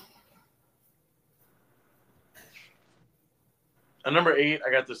 At number 8,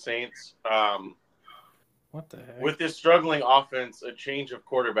 I got the Saints. What the heck? With this struggling offense, a change of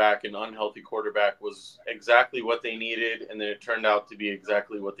quarterback, an unhealthy quarterback, was exactly what they needed, and then it turned out to be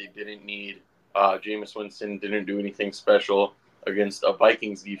exactly what they didn't need. Jameis Winston didn't do anything special against a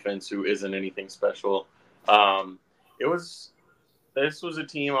Vikings defense who isn't anything special. This was a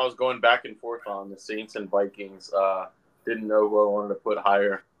team I was going back and forth on. The Saints and Vikings didn't know who I wanted to put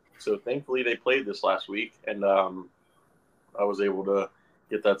higher. So thankfully they played this last week, and I was able to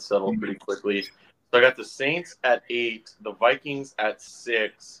get that settled pretty quickly. So I got the Saints at 8, the Vikings at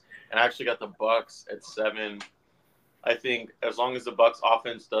 6, and I actually got the Bucs at 7. I think as long as the Bucs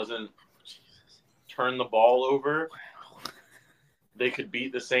offense doesn't turn the ball over, they could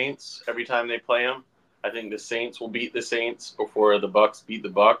beat the Saints every time they play them. I think the Saints will beat the Saints before the Bucs beat the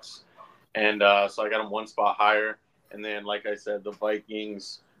Bucs. And so I got them one spot higher. And then, like I said, the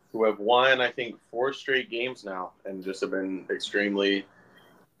Vikings, who have won, I think, 4 straight games now and just have been extremely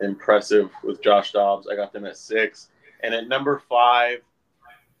impressive with Josh Dobbs. I got them at 6. And at number 5,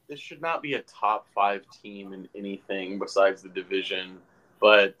 this should not be a top 5 team in anything besides the division.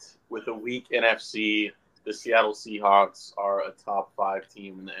 But with a weak NFC, the Seattle Seahawks are a top 5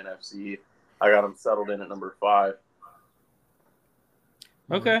 team in the NFC. I got them settled in at number 5.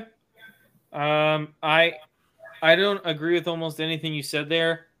 Okay. I don't agree with almost anything you said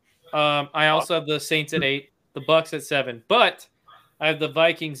there. I also have the Saints at 8, the Bucs at 7, but I have the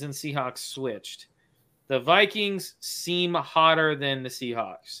Vikings and Seahawks switched. The Vikings seem hotter than the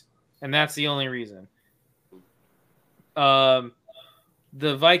Seahawks, and that's the only reason. The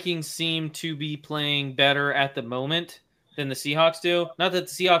Vikings seem to be playing better at the moment than the Seahawks do. Not that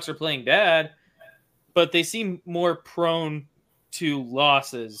the Seahawks are playing bad, but they seem more prone to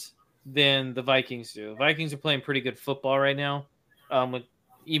losses than the Vikings do. The Vikings are playing pretty good football right now,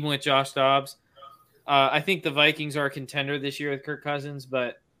 even with Josh Dobbs. I think the Vikings are a contender this year with Kirk Cousins,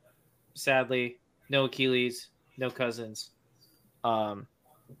 but sadly, no Achilles, no Cousins. And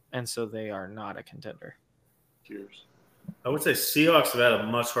so they are not a contender. Cheers. I would say Seahawks have had a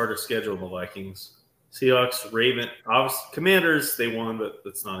much harder schedule than the Vikings. Seahawks, Ravens, obviously Commanders, they won, but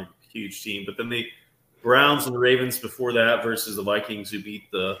that's not a huge team. But then the Browns and the Ravens before that versus the Vikings who beat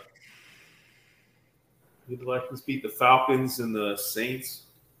the Vikings beat the Falcons and the Saints.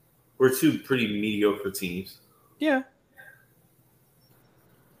 We're 2 pretty mediocre teams. Yeah.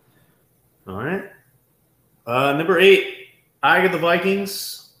 All right. Number 8, I got the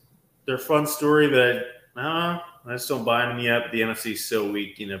Vikings. They're a fun story, but I just don't buy them yet. But the NFC is so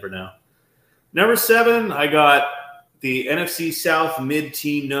weak, you never know. Number 7, I got the NFC South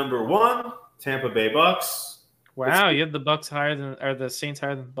mid-team number 1, Tampa Bay Bucks. Wow, you have the Bucks higher than, or the Saints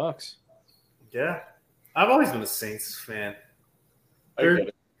higher than the Bucks. Yeah, I've always been a Saints fan. I get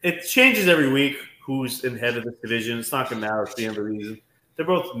it. It changes every week who's in head of this division. It's not going to matter at the end of the season. They're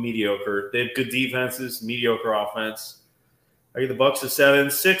both mediocre. They have good defenses, mediocre offense. I get the Bucks at 7.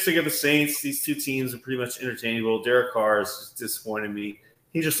 6, I get the Saints. These 2 teams are pretty much interchangeable. Derek Carr has disappointed me.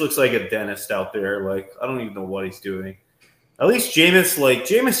 He just looks like a dentist out there. Like, I don't even know what he's doing. At least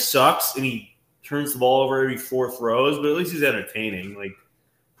Jameis sucks, and he turns the ball over every 4 throws, but at least he's entertaining. Like,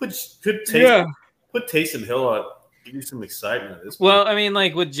 put Taysom Hill up. Give you some excitement at this point. Well, I mean,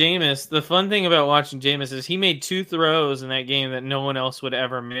 like with Jameis, the fun thing about watching Jameis is he made 2 throws in that game that no one else would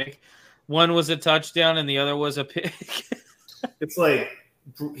ever make. One was a touchdown, and the other was a pick. It's like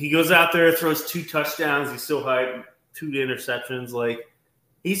he goes out there, throws 2 touchdowns. He's so high, 2 interceptions. Like,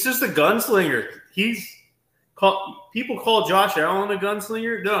 he's just a gunslinger. People call Josh Allen a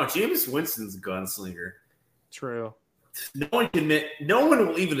gunslinger. No, Jameis Winston's a gunslinger. True. No one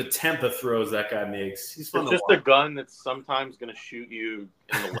will even attempt the throws that guy makes. He's fun. It's just a gun that's sometimes going to shoot you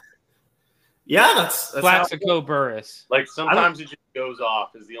in the leg. Yeah, that's Plaxico Burress. Like sometimes it just goes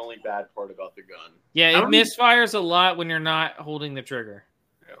off is the only bad part about the gun. Yeah, it misfires a lot when you're not holding the trigger.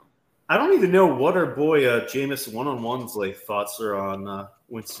 Yeah. I don't even know what our boy Jameis one-on-one's like thoughts are on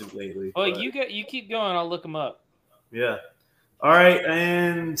Winston lately. Oh, you keep going. I'll look him up. Yeah. All right,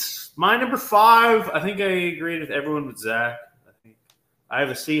 and my number 5, I think I agreed with everyone but Zach. I have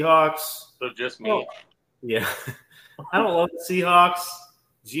the Seahawks. So just me. Oh, yeah. I don't love the Seahawks.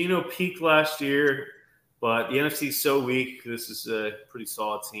 Geno peaked last year. But the NFC is so weak. This is a pretty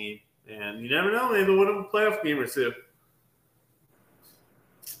solid team. And you never know. Maybe they'll win a playoff game or two.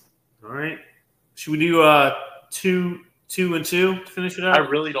 All right. Should we do 2-2 to finish it out? I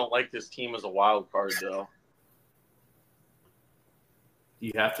really don't like this team as a wild card, though.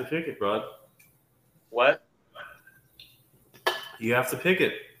 You have to pick it, bud. What? You have to pick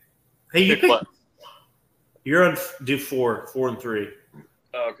it. Hey, you Pick pick what? You're on do 4 and 3.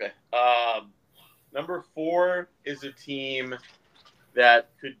 Okay. Number 4 is a team that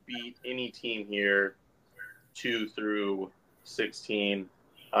could beat any team here, 2 through 16.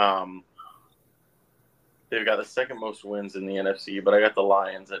 They've got the second most wins in the NFC, but I got the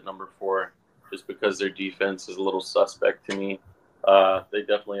Lions at number 4 just because their defense is a little suspect to me. They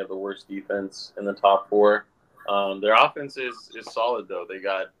definitely have the worst defense in the top 4. Their offense is solid, though. They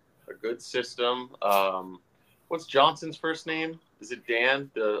got a good system. What's Johnson's first name? Is it Dan,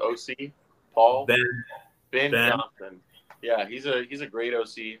 the OC? Paul? Ben Johnson. Yeah, he's a great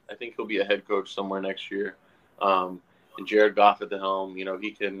OC. I think he'll be a head coach somewhere next year. And Jared Goff at the helm,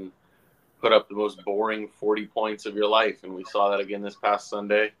 he can put up the most boring 40 points of your life, and we saw that again this past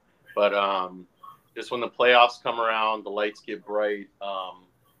Sunday. But just when the playoffs come around, the lights get bright.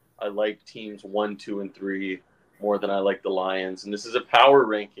 I like teams 1, 2, and 3 more than I like the Lions. And this is a power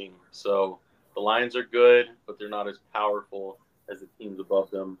ranking, so the Lions are good, but they're not as powerful as the teams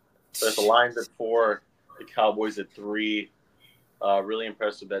above them. So the Lions at 4, the Cowboys at 3. Really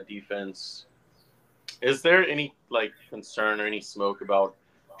impressed with that defense. Is there any concern or any smoke about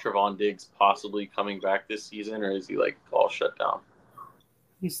Trevon Diggs possibly coming back this season, or is he all shut down?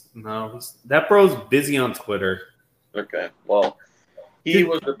 That bro's busy on Twitter. Okay, well, he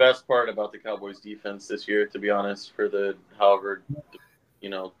was the best part about the Cowboys defense this year, to be honest, for the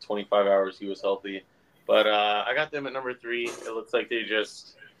 25 hours he was healthy. But I got them at number 3. It looks like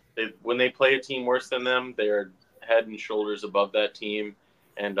when they play a team worse than them, they're head and shoulders above that team.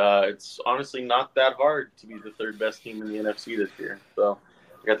 And it's honestly not that hard to be the 3rd best team in the NFC this year. So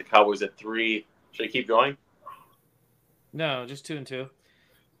I got the Cowboys at 3. Should I keep going? No, just 2 and 2.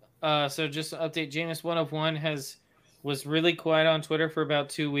 So just to update, Jameis 101 was really quiet on Twitter for about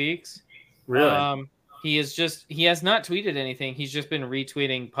 2 weeks. Really? He has not tweeted anything. He's just been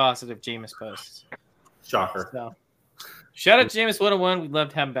retweeting positive Jameis posts. Shocker. So, shout out to Jameis 101. We'd love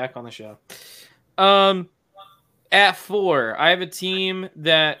to have him back on the show. At 4, I have a team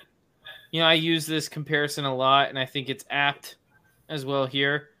that, I use this comparison a lot, and I think it's apt as well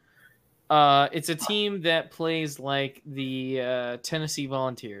here. It's a team that plays like the Tennessee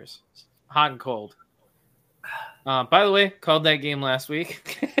Volunteers, hot and cold. By the way, called that game last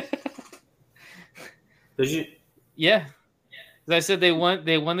week. Did you? Yeah. As I said, they won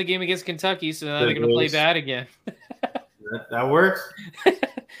the game against Kentucky, so now they're going to play bad again. That works.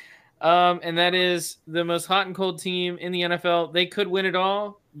 And that is the most hot and cold team in the NFL. They could win it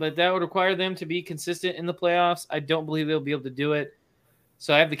all, but that would require them to be consistent in the playoffs. I don't believe they'll be able to do it.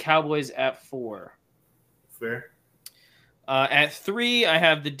 So I have the Cowboys at 4. Fair. At 3, I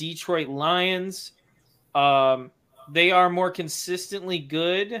have the Detroit Lions. They are more consistently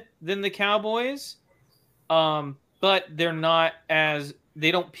good than the Cowboys, but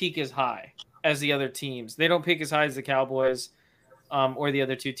they don't peak as high as the other teams. They don't peak as high as the Cowboys or the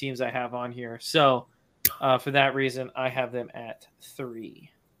other 2 teams I have on here. So for that reason, I have them at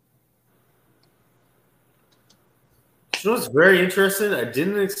 3. What's very interesting, I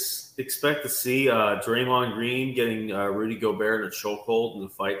didn't expect to see Draymond Green getting Rudy Gobert in a chokehold in the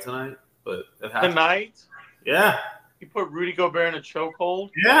fight tonight, but it happened. Tonight? Yeah. You put Rudy Gobert in a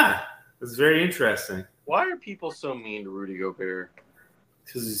chokehold? Yeah. It's very interesting. Why are people so mean to Rudy Gobert?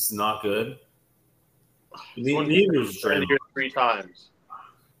 Because he's not good. Neither was Draymond. 3 times.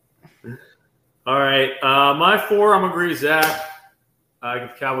 All right. My 4, I'm going to agree with Zach. I give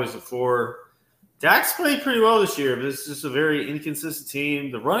the Cowboys at 4. Dak's played pretty well this year, but it's just a very inconsistent team.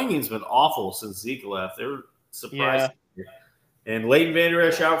 The running game's been awful since Zeke left. They were surprised. Yeah. And Leighton Vander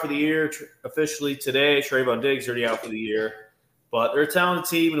Esch out for the year officially today. Trevon Diggs already out for the year. But they're a talented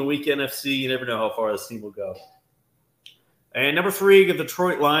team in a weak NFC. You never know how far this team will go. And number 3, the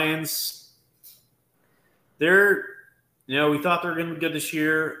Detroit Lions. We thought they were going to be good this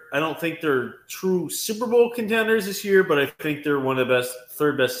year. I don't think they're true Super Bowl contenders this year, but I think they're one of the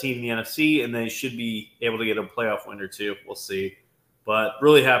 3rd best team in the NFC, and they should be able to get a playoff win or 2. We'll see. But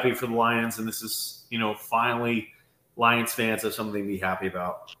really happy for the Lions, and this is, finally Lions fans have something to be happy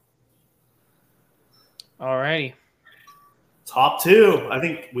about. All righty. Top 2. I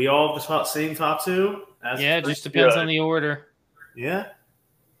think we all have the same top 2. It just depends on the order. Yeah.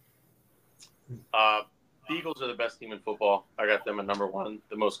 The Eagles are the best team in football. I got them at number 1,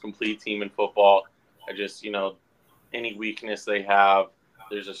 the most complete team in football. I just, any weakness they have,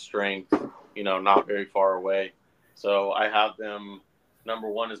 there's a strength, not very far away. So I have them number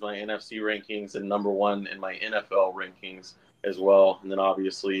 1 is my NFC rankings and number 1 in my NFL rankings as well. And then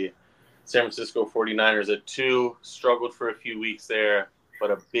obviously San Francisco 49ers at 2, struggled for a few weeks there,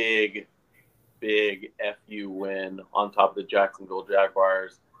 but a big FU win on top of the Jacksonville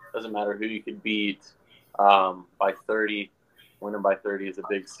Jaguars. Doesn't matter who you could beat by 30. Winning by 30 is a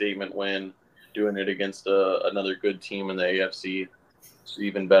big statement win. Doing it against another good team in the AFC is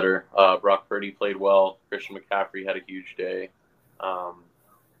even better. Brock Purdy played well. Christian McCaffrey had a huge day.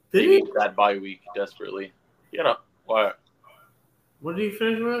 They need that bye week desperately. What? What did he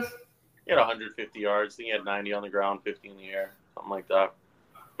finish with? He had 150 yards. I think he had 90 on the ground, 50 in the air, something like that.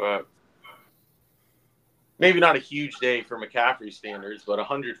 But maybe not a huge day for McCaffrey standards, but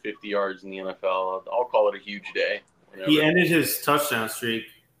 150 yards in the NFL, I'll call it a huge day. Whenever. He ended his touchdown streak.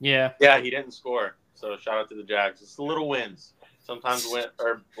 Yeah. Yeah, he didn't score. So shout out to the Jags. It's the little wins. Sometimes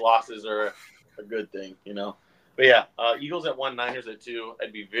losses are a good thing, But yeah, Eagles at 1, Niners at 2.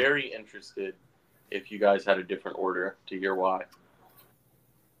 I'd be very interested if you guys had a different order to hear why.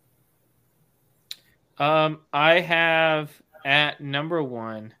 I have at number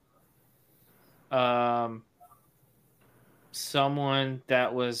 1 someone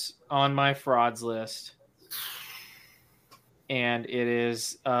that was on my frauds list, and it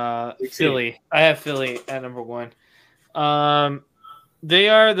is Philly. I have Philly at number 1. They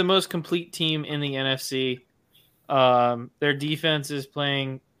are the most complete team in the NFC. Their defense is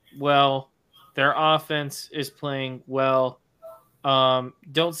playing well. Their offense is playing well.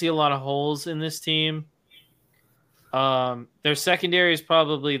 Don't see a lot of holes in this team. Their secondary is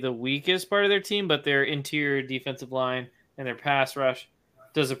probably the weakest part of their team, but their interior defensive line and their pass rush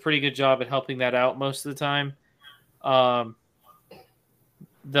does a pretty good job at helping that out most of the time.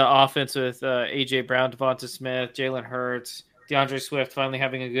 The offense with A.J. Brown, Devonta Smith, Jalen Hurts, DeAndre Swift finally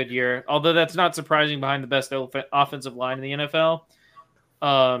having a good year, although that's not surprising behind the best offensive line in the NFL.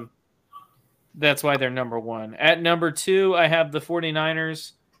 That's why they're number 1. At number 2, I have the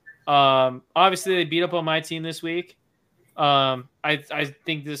 49ers. Obviously, they beat up on my team this week. I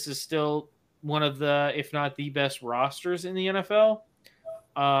think this is still one of the, if not the best rosters in the NFL.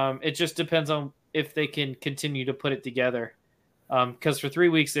 It just depends on if they can continue to put it together. Because for 3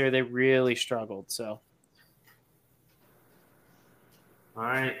 weeks there, they really struggled. So, all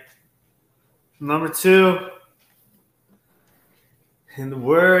right. Number 2, in the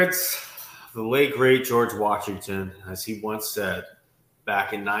words of the late, great George Washington, as he once said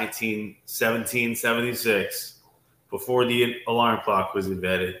back in 1776, before the alarm clock was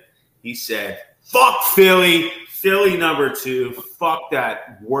invented, he said, "Fuck Philly, Philly number 2, fuck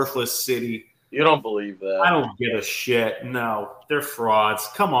that worthless city." You don't believe that. I don't give a shit. No, they're frauds.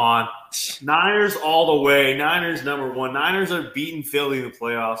 Come on. Niners all the way. Niners number 1. Niners are beating Philly in the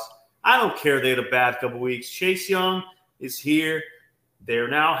playoffs. I don't care they had a bad couple weeks. Chase Young is here. They're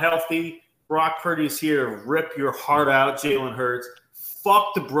now healthy. Brock Purdy is here to rip your heart out. Jalen Hurts.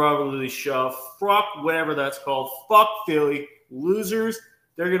 Fuck the brotherly shove. Fuck whatever that's called. Fuck Philly. Losers.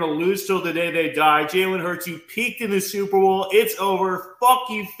 They're going to lose till the day they die. Jalen Hurts, you peaked in the Super Bowl. It's over. Fuck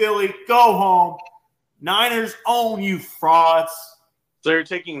you, Philly. Go home. Niners own you, frauds. So you're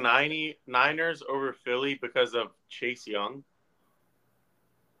taking Niners over Philly because of Chase Young?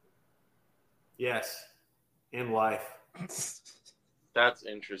 Yes. In life. That's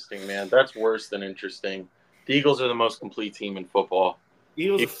interesting, man. That's worse than interesting. The Eagles are the most complete team in football.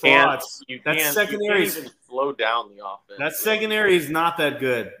 Eagles are frauds. You can't even slow down the offense. That secondary is not that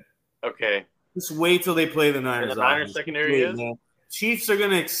good. Okay. Just wait till they play the Niners. And the Niners secondary is? Man. Chiefs are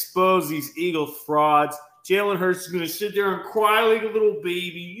going to expose these Eagle frauds. Jalen Hurts is going to sit there and cry like a little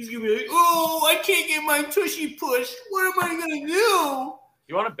baby. He's going to be like, "Oh, I can't get my tushy pushed. What am I going to do?"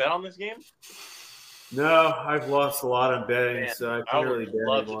 You want to bet on this game? No, I've lost a lot on betting, Man, so I can't really bet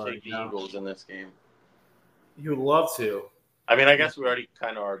love anymore. to take the Eagles in this game. You would love to. I mean, I guess we already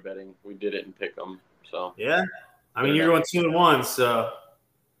kind of are betting. We did it and pick them. So yeah, I mean, you're going 2-1, so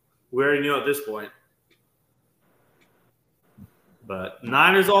we already knew at this point. But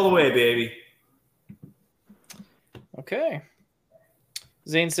Niners all the way, baby. okay.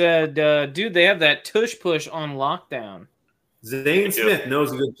 Zane said, dude, they have that tush push on lockdown. Zane Smith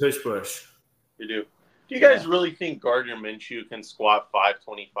knows a good tush push. You do. Do you guys really think Gardner Minshew can squat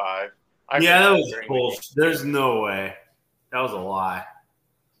 525? Yeah, that was bullshit. There's no way. That was a lie.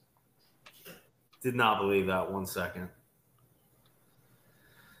 Did not believe that 1 second.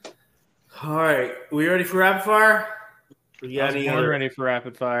 All right. We ready for rapid fire? I'm ready for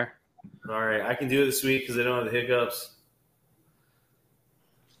rapid fire. All right. I can do it this week because I don't have the hiccups.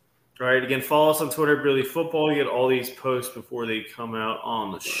 All right, again, follow us on Twitter, Billy Football. You get all these posts before they come out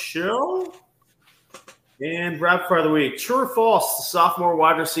on the show. And rapid fire of the week. True or false, the sophomore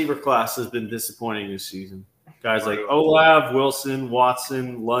wide receiver class has been disappointing this season. Guys like Olav, Wilson,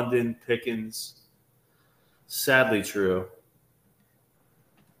 Watson, London, Pickens. Sadly true.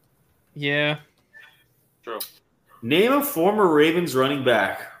 Yeah. True. Name a former Ravens running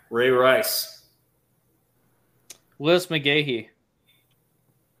back. Ray Rice. Willis McGahee.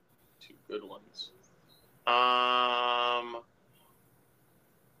 Two good ones.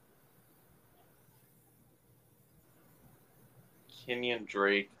 Kenyon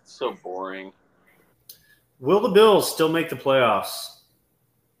Drake. It's so boring. Will the Bills still make the playoffs?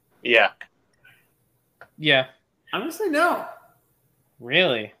 Yeah. Yeah. I'm going to say no.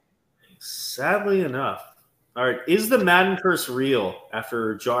 Really? Sadly enough. All right. Is the Madden curse real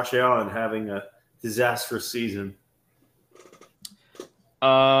after Josh Allen having a disastrous season?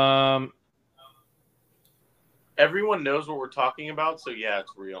 Everyone knows what we're talking about, so yeah,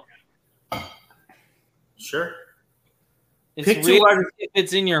 it's real. Sure. It's Pick real two wide if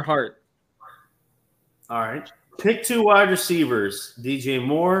it's in your heart. All right. Pick two wide receivers. DJ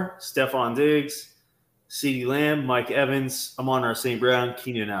Moore, Stephon Diggs, CeeDee Lamb, Mike Evans, Amon-Ra St. Brown,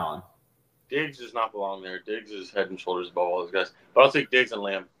 Keenan Allen. Diggs does not belong there. Diggs is head and shoulders above all those guys. But I'll take Diggs and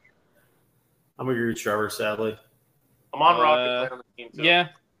Lamb. I'm going to agree with Trevor, sadly. I'm on Rocket on the team, too. Yeah,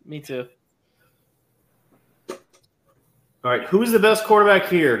 me too. All right. Who's the best quarterback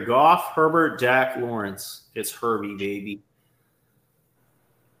here? Goff, Herbert, Dak, Lawrence. It's Herbie, baby.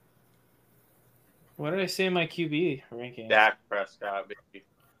 What did I say in my QB ranking? Dak Prescott, baby.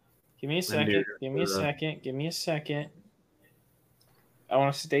 Give me a second. Give me a second. Give me a second. I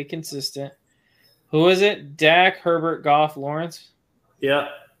want to stay consistent. Who is it? Dak, Herbert, Goff, Lawrence? Yeah.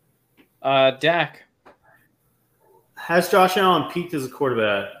 Dak. Has Josh Allen peaked as a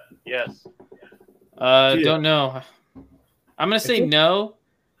quarterback? Yes. Don't know. I'm going to say no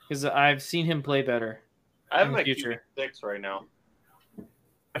because I've seen him play better. I have in my the future. QB6 right now.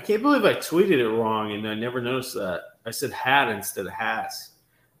 I can't believe I tweeted it wrong, and I never noticed that. I said had instead of has.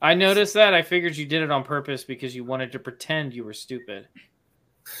 I noticed that. I figured you did it on purpose because you wanted to pretend you were stupid.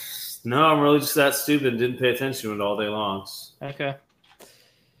 No, I'm really just that stupid and didn't pay attention to it all day long. Okay.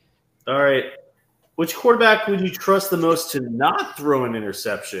 All right. Which quarterback would you trust the most to not throw an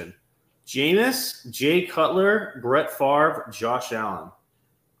interception? Jameis, Jay Cutler, Brett Favre, Josh Allen.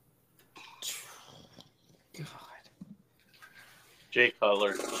 God. Jay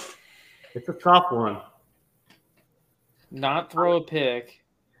Cutler. It's a tough one. Not throw a pick.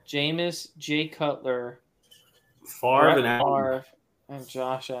 Jameis, Jay Cutler, Favre Brett and Allen. Favre, and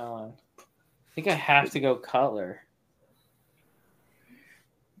Josh Allen. I think I have to go Cutler.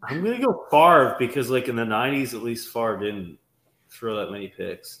 I'm going to go Favre because, like, in the 90s, at least Favre didn't throw that many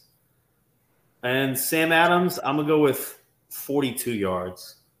picks. And Sam Adams, I'm going to go with 42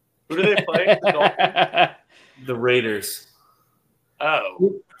 yards. Who do they play? The Dolphins? The Raiders.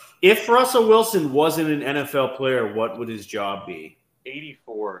 Oh. If Russell Wilson wasn't an NFL player, what would his job be?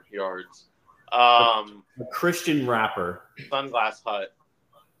 84 yards. A Christian rapper. Sunglass Hut.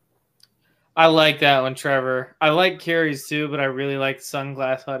 I like that one, Trevor. I like Kerry's too, but I really like the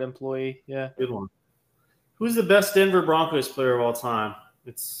Sunglass Hut employee. Yeah. Good one. Who's the best Denver Broncos player of all time?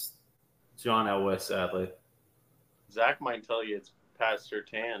 It's John Elway, sadly. Zach might tell you it's Pastor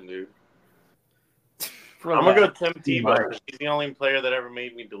Tan, dude. Relax. I'm going to go Tim Tebow. He's the only player that ever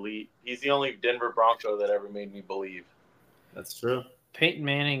made me delete. He's the only Denver Bronco that ever made me believe. That's true. Peyton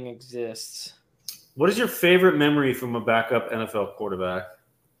Manning exists. What is your favorite memory from a backup NFL quarterback?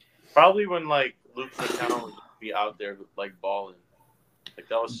 Probably when, like, Luke McCown would be out there, like, balling. Like,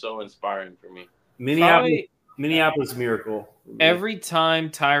 that was so inspiring for me. Minneapolis Miracle. Every time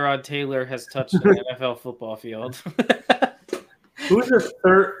Tyrod Taylor has touched an NFL football field. Who's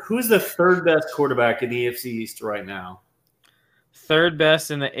the third best quarterback in the AFC East right now? Third best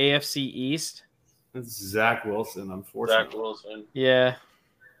in the AFC East? It's Zach Wilson, unfortunately. Zach Wilson. Yeah.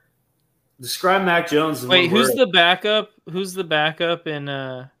 Describe Mac Jones in Wait, one who's word. the backup? Who's the backup in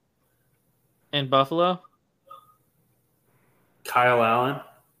Buffalo? Kyle Allen.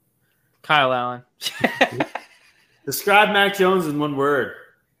 Kyle Allen. Describe Mac Jones in one word.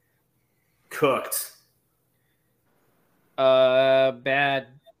 Cooked. Bad.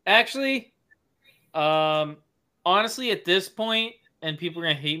 Actually, honestly, at this point, and people are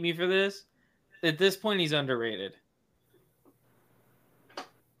gonna hate me for this, at this point, he's underrated.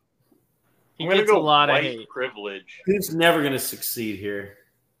 He I'm gonna gets go a lot of white hate. privilege. He's never going to succeed here.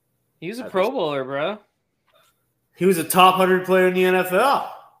 He was a Pro Bowler, bro. He was a top 100 player in the NFL.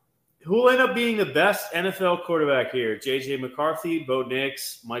 Who will end up being the best NFL quarterback here? J.J. McCarthy, Bo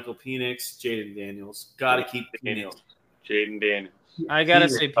Nix, Michael Penix, Jaden Daniels. Got to keep Penix. Jaden Daniels. I got to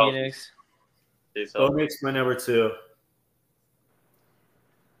say Penix. Bo Nix, my number 2.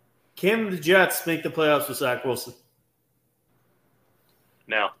 Can the Jets make the playoffs with Zach Wilson?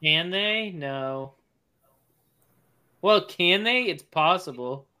 No. Can they? No. Well, can they? It's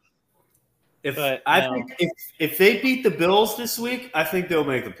possible. Think if they beat the Bills this week, I think they'll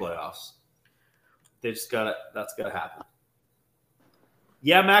make the playoffs. They just that's gotta happen.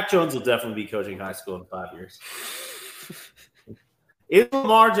 Yeah, Mac Jones will definitely be coaching high school in 5 years. Is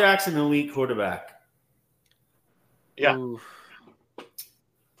Lamar Jackson an elite quarterback? Yeah. Ooh.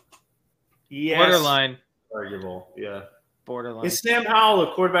 Yes. Borderline. Arguable. Yeah. Borderline. Is Sam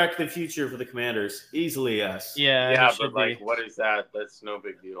Howell a quarterback of the future for the Commanders? Easily, yes. Yeah, but what is that? That's no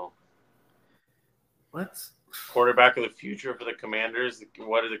big deal. What? Quarterback of the future for the Commanders?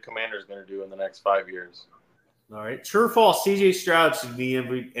 What are the Commanders going to do in the next 5 years? All right. True or false, CJ Stroud should be in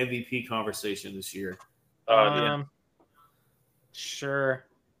MVP conversation this year. Sure.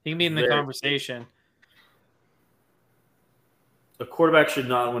 He can be in the conversation. A quarterback should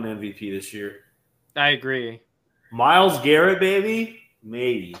not win MVP this year. I agree. Myles Garrett, baby?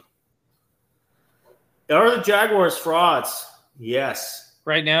 Maybe. Are the Jaguars frauds? Yes.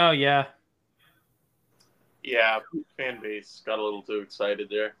 Right now, yeah. Yeah, fan base got a little too excited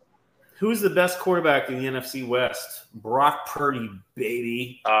there. Who's the best quarterback in the NFC West? Brock Purdy,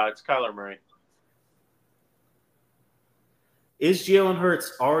 baby. It's Kyler Murray. Is Jalen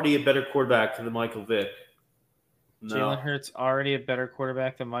Hurts already a better quarterback than Michael Vick? No. Jalen Hurts already a better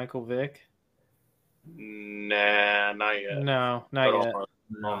quarterback than Michael Vick? Nah, not yet. No, not yet.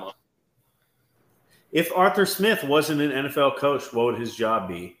 Almost. If Arthur Smith wasn't an NFL coach, what would his job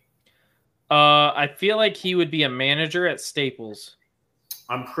be? I feel like he would be a manager at Staples.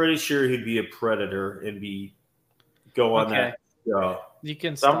 I'm pretty sure he'd be a predator and go on that show. You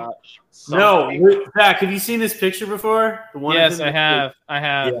can stop. No, Zach, have you seen this picture before? The one yes, I have.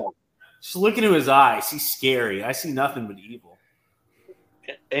 Yeah. Just look into his eyes. He's scary. I see nothing but evil.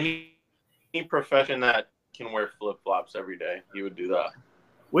 Any profession that can wear flip-flops every day, he would do that.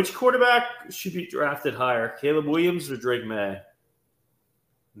 Which quarterback should be drafted higher, Caleb Williams or Drake May?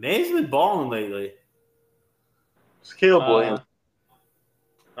 May's been balling lately. It's Caleb Williams.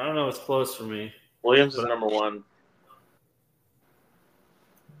 I don't know. It's close for me. Williams is number 1.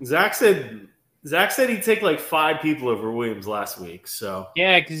 Zach said he'd take like 5 people over Williams last week. So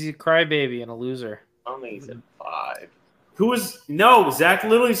yeah, because he's a crybaby and a loser. I don't think he said 5. Zach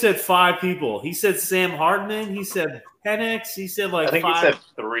literally said 5 people. He said Sam Hardman. He said Penix. He said like 5. I think he said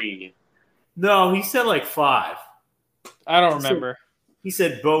 3. No, he said like 5. I don't remember. He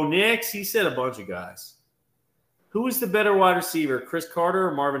said Bo Nix. He said a bunch of guys. Who is the better wide receiver, Chris Carter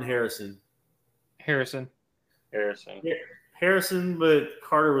or Marvin Harrison? Harrison, but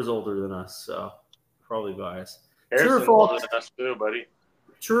Carter was older than us, so probably biased. Harrison older than us too, buddy.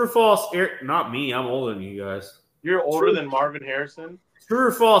 True or false? Not me. I'm older than you guys. You're older than Marvin Harrison? True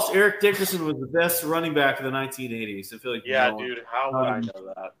or false? Eric Dickerson was the best running back of the 1980s. I feel like dude. How would I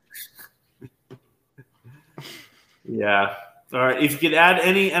know that? Yeah. All right. If you could add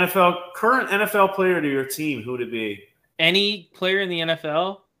any current NFL player to your team, who would it be? Any player in the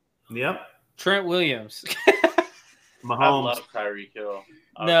NFL? Yep. Trent Williams. Mahomes. I love Tyreek Hill.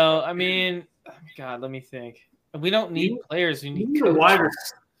 No, I mean, God, let me think. We don't need players. We need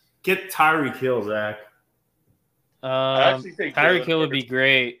coaches. Get Tyreek Hill, Zach. Tyreek Hill would be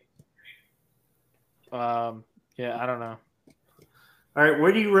great. Yeah, I don't know. All right,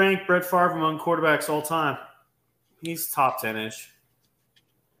 where do you rank Brett Favre among quarterbacks all time? He's top 10-ish.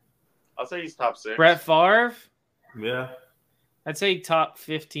 I'll say he's top 6. Brett Favre? Yeah. I'd say top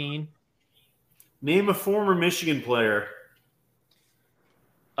 15. Name a former Michigan player.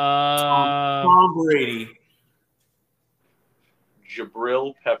 Tom Brady.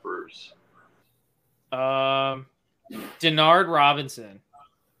 Jabril Peppers. Denard Robinson.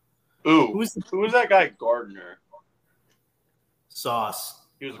 Ooh, who was that guy? Gardner. Sauce.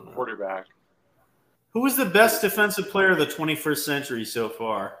 He was a quarterback. Who was the best defensive player of the 21st century so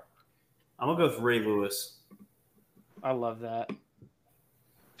far? I'm going to go with Ray Lewis. I love that.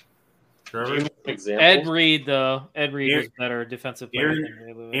 Trevor? Ed Reed, though. Ed Reed was better defensive player than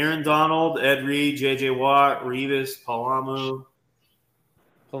Ray Lewis. Aaron Donald, Ed Reed, J.J. Watt, Revis, Palomalu.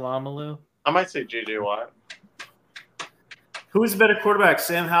 I might say J.J. Watt. Who is the better quarterback,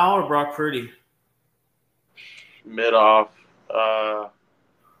 Sam Howell or Brock Purdy? Mid-off.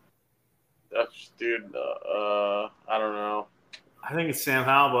 Dude, I don't know. I think it's Sam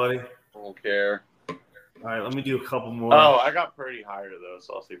Howell, buddy. I don't care. All right, let me do a couple more. Oh, I got Purdy higher, though,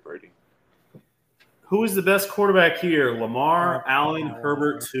 so I'll say Purdy. Who is the best quarterback here? Lamar, Allen,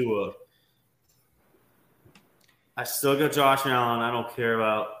 Herbert, Tua. I still got Josh Allen. I don't care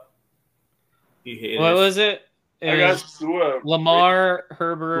about you haters. What was it? I got Tua. Lamar,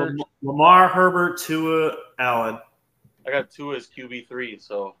 Herbert. Lamar, Herbert, Tua, Allen. I got Tua as QB3,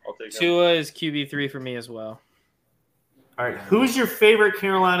 so I'll take Tua is QB3 for me as well. All right, who's your favorite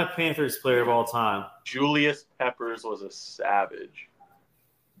Carolina Panthers player of all time? Julius Peppers was a savage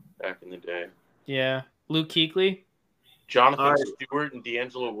back in the day. Yeah. Luke Kuechly. Jonathan Stewart and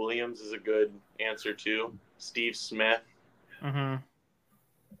D'Angelo Williams is a good answer, too. Steve Smith. Mm-hmm.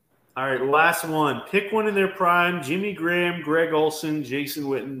 All right, last one. Pick one in their prime. Jimmy Graham, Greg Olsen, Jason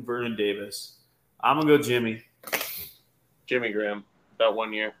Witten, Vernon Davis. I'm going to go Jimmy. Jimmy Graham. That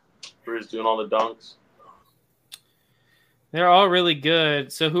 1 year. Bruce doing all the dunks. They're all really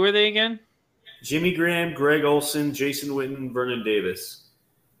good. So who are they again? Jimmy Graham, Greg Olsen, Jason Witten, Vernon Davis.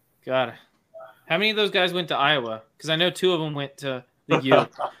 Got it. How many of those guys went to Iowa? Because I know 2 of them went to the U.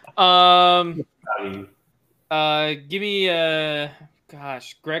 Give me,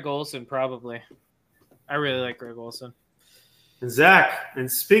 Greg Olsen probably. I really like Greg Olsen. And Zach,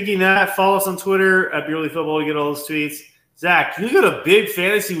 and speaking of that, follow us on Twitter at Beerly Football to get all those tweets. Zach, you got a big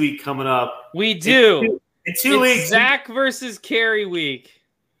fantasy week coming up. We do. In 2 weeks. Zach versus Kerry week.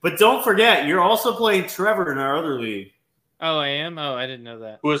 But don't forget, you're also playing Trevor in our other league. Oh, I am? Oh, I didn't know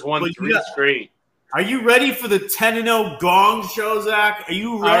that. Who has won 3 straight. Are you ready for the 10-0 Gong Show, Zach? Are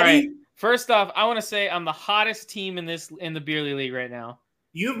you ready? All right. First off, I want to say I'm the hottest team in the Beerly League right now.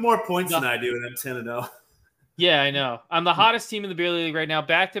 You have more points than I do, and I'm 10-0. Yeah, I know. I'm the hottest team in the Beerly League right now.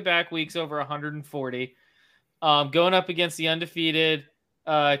 Back-to-back weeks over 140. Going up against the undefeated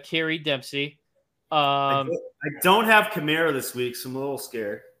Kerry Dempsey. I don't have Kamara this week, so I'm a little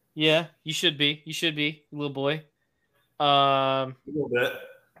scared. Yeah, you should be. You should be, little boy. A little bit.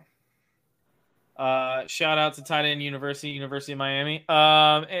 Shout out to Tight End University of Miami.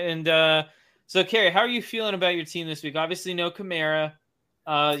 So, Kerry, how are you feeling about your team this week? Obviously, no Kamara.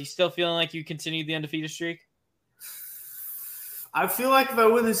 You still feeling like you continued the undefeated streak? I feel like if I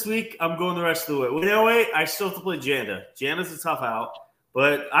win this week, I'm going the rest of the way. You know, I still have to play Janda. Janda's a tough out,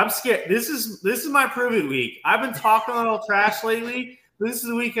 but I'm scared. This is my prove-it week. I've been talking a little trash lately. This is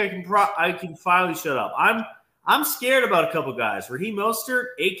the week I can finally shut up. I'm scared about a couple guys. Raheem Mostert,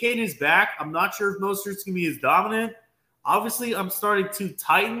 A-Kane is back. I'm not sure if Mostert's going to be as dominant. Obviously, I'm starting 2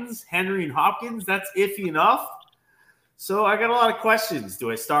 Titans, Henry and Hopkins. That's iffy enough. So I got a lot of questions. Do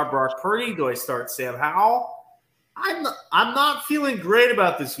I start Brock Purdy? Do I start Sam Howell? I'm not feeling great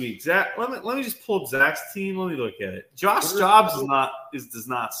about this week. Zach, let me just pull up Zach's team. Let me look at it. Josh Jobs does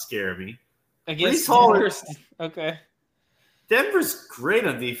not scare me. Against Denver. Okay. Denver's great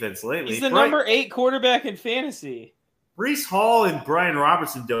on defense lately. He's the number 8 quarterback in fantasy. Breece Hall and Brian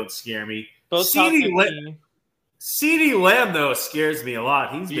Robertson don't scare me. Both CeeDee Lamb, though, scares me a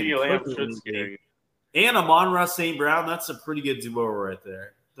lot. He's been Lamb should scare you. And Amon-Ra St. Brown, that's a pretty good duo right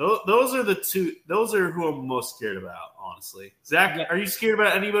there. Those are the 2. Those are who I'm most scared about, honestly. Zach, are you scared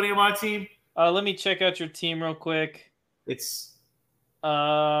about anybody on my team? Let me check out your team real quick. It's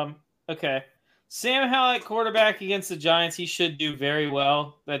okay. Sam Howell at quarterback against the Giants. He should do very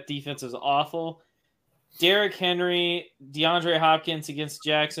well. That defense is awful. Derrick Henry, DeAndre Hopkins against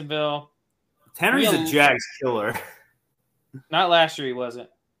Jacksonville. Henry's a Jags killer. Not last year, he wasn't.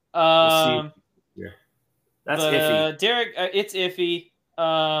 We'll see. Yeah. That's iffy. Derek, it's iffy.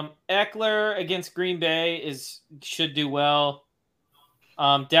 Eckler against Green Bay should do well.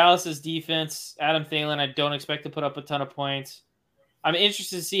 Dallas's defense, Adam Thielen, I don't expect to put up a ton of points. I'm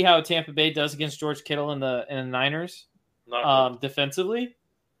interested to see how Tampa Bay does against George Kittle in the Niners defensively.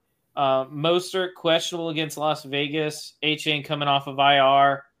 Mostert questionable against Las Vegas. A-Chain coming off of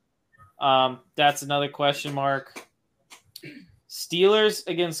IR. That's another question mark. Steelers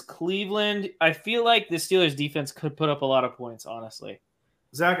against Cleveland. I feel like the Steelers defense could put up a lot of points, honestly.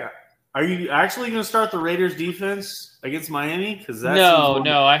 Zach, are you actually going to start the Raiders defense against Miami?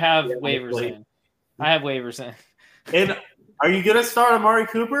 No, I have waivers in. And are you going to start Amari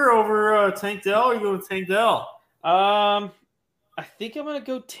Cooper over Tank Dell, or are you going to Tank Dell? I think I'm going to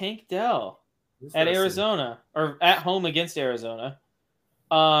go Tank Dell at Arizona, or at home against Arizona.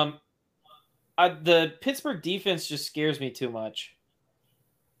 The Pittsburgh defense just scares me too much.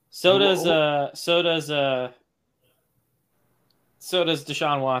 So does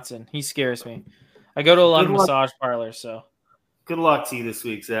Deshaun Watson. He scares me. I go to a lot of massage parlors, so. Good luck to you this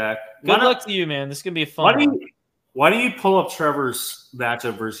week, Zach. Good luck to you, man. This is gonna be a fun one. Why don't you pull up Trevor's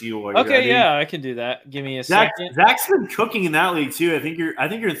matchup versus you? Okay, I can do that. Give me a second. Zach's been cooking in that league too. I think you're in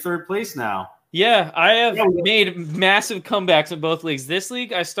 3rd place now. Yeah, I have made massive comebacks in both leagues. This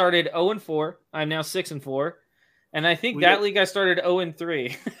league, I started 0-4. I'm now 6-4. And I think league I started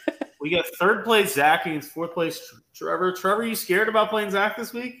 0-3. We got third place Zach against fourth place Trevor. Trevor, you scared about playing Zach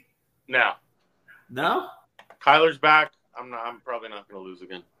this week? No. No? Kyler's back. I'm probably not going to lose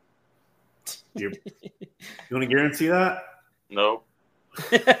again. You want to guarantee that? No.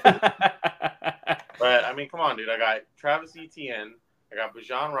 But, I mean, come on, dude. I got Travis Etienne. I got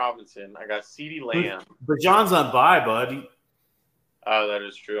Bijan Robinson. I got CeeDee Lamb. Bijan's on bye, bud. Oh, that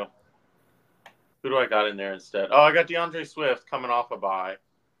is true. Who do I got in there instead? Oh, I got DeAndre Swift coming off a bye.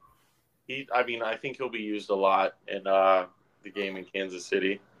 I think he'll be used a lot in the game in Kansas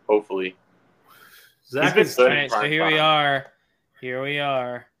City. Hopefully. Zach is so here we are. Here we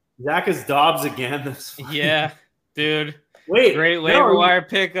are. Zach is Dobbs again. Yeah, dude. Wait, great waiver wire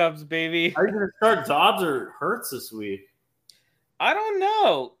pickups, baby. Are you going to start Dobbs or Hurts this week? I don't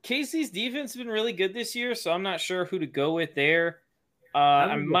know. KC's defense has been really good this year, so I'm not sure who to go with there.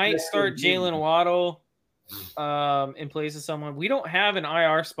 I might start Jalen Waddle in place of someone. We don't have an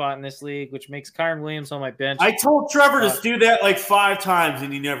IR spot in this league, which makes Kyron Williams on my bench. I told Trevor to do that like 5 times,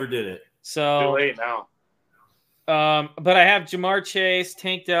 and he never did it. So too late now. But I have Jamar Chase,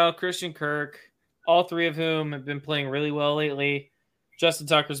 Tank Dell, Christian Kirk, all three of whom have been playing really well lately. Justin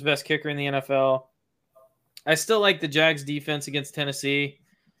Tucker's the best kicker in the NFL. I still like the Jags defense against Tennessee.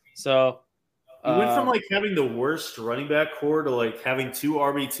 So you went from like having the worst running back core to like having 2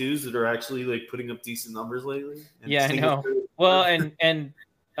 RB2s that are actually like putting up decent numbers lately. Yeah, I know. Well, and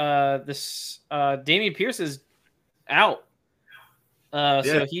this Dameon Pierce is out.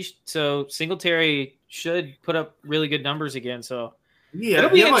 So Singletary should put up really good numbers again. So it'll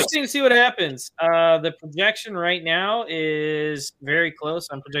be interesting to see what happens. The projection right now is very close.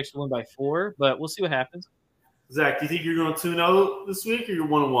 I'm projected to win by 4, but we'll see what happens. Zach, do you think you're going 2-0 this week, or you're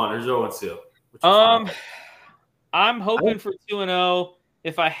 1-1, or 0-2? I'm hoping for 2-0.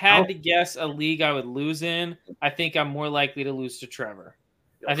 If I had to guess a league I would lose in, I think I'm more likely to lose to Trevor.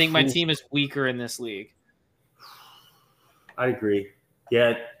 I think my team is weaker in this league. I agree.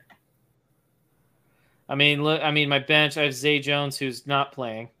 Yeah. I mean, my bench, I have Zay Jones, who's not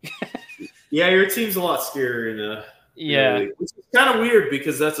playing. Yeah, your team's a lot scarier in the league. Which is kind of weird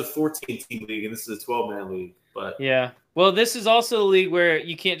because that's a 14-team league and this is a 12-man league. But yeah. Well, this is also a league where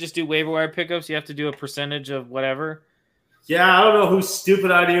you can't just do waiver wire pickups. You have to do a percentage of whatever. Yeah, I don't know whose stupid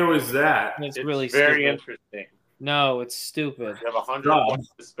idea was that. It's really very stupid. Interesting. No, it's stupid. You have 100 points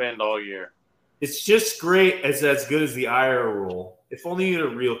to spend all year. It's just great as good as the IR rule. If only you had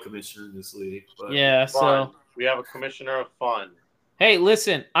a real commissioner in this league. But yeah, so we have a commissioner of fun. Hey,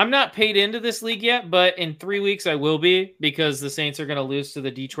 listen, I'm not paid into this league yet, but in 3 weeks I will be because the Saints are going to lose to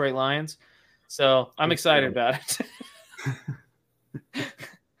the Detroit Lions. So I'm excited about it.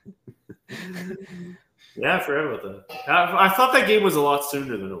 Yeah, I forgot about that. I thought that game was a lot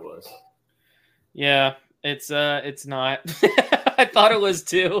sooner than it was. Yeah, it's not. I thought it was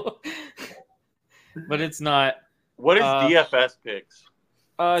too, but it's not. What is DFS picks?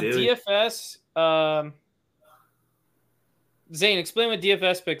 DFS. Zane, explain what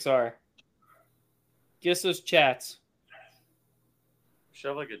DFS picks are. Give us those chats. Should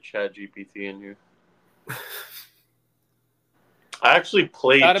have like a chat GPT in here. I actually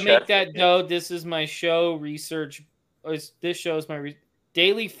played. Gotta make that dough. This is my show research. This show is my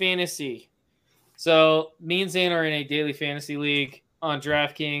daily fantasy. So me and Zane are in a daily fantasy league on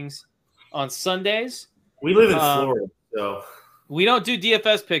DraftKings on Sundays. We live in Florida, so we don't do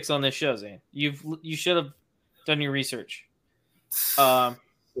DFS picks on this show, Zane. You should have done your research.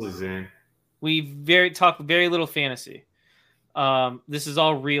 Zane. We talk very little fantasy. This is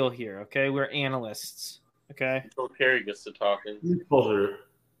all real here, okay? We're analysts, okay? Until Kerry gets to talking. Let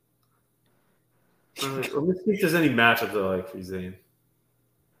me see if there's any matchups I like for Zane.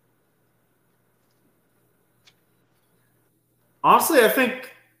 Honestly, I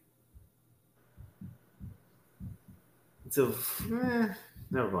think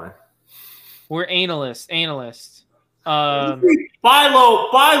never mind. We're analysts. Buy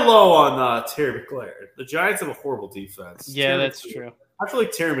low on Terry McLaurin. The Giants have a horrible defense. Yeah, that's true. I feel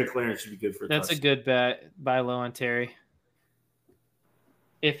like Terry McLaurin should be good for. That's a good bet. Buy low on Terry.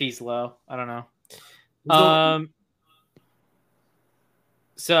 If he's low, I don't know.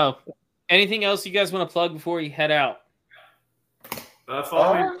 So, anything else you guys want to plug before you head out?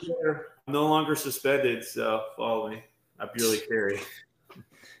 Follow me on Twitter. I'm no longer suspended, so follow me. I barely carry.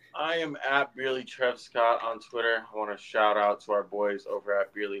 I am at Beerly Trev Scott on Twitter. I want to shout out to our boys over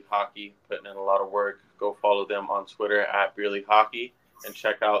at Beerly Hockey, putting in a lot of work. Go follow them on Twitter at Beerly Hockey and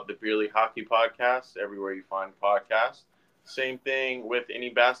check out the Beerly Hockey podcast everywhere you find podcasts. Same thing with any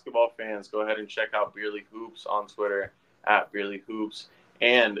basketball fans. Go ahead and check out Beerly Hoops on Twitter at Beerly Hoops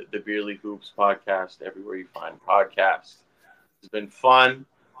and the Beerly Hoops podcast everywhere you find podcasts. It's been fun.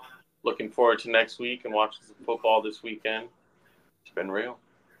 Looking forward to next week and watching some football this weekend. It's been real.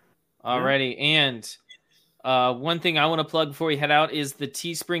 Alrighty, and one thing I want to plug before we head out is the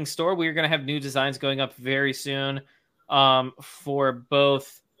Teespring store. We're going to have new designs going up very soon for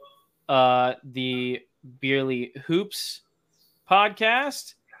both the Beerly Hoops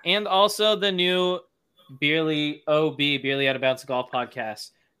podcast and also the new Beerly OB, Beerly Out of Bounds Golf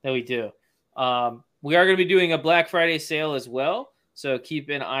podcast that we do. We are going to be doing a Black Friday sale as well, so keep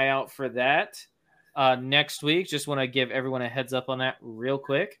an eye out for that next week. Just want to give everyone a heads up on that real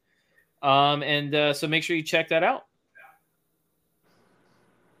quick. So make sure you check that out.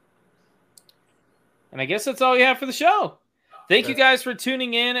 And I guess that's all we have for the show. Thank you guys for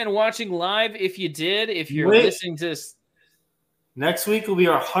tuning in and watching live. If you did, if you're listening to this. Next week will be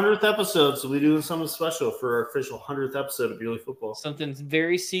our 100th episode, so we'll be doing something special for our official 100th episode of Beerly Football. Something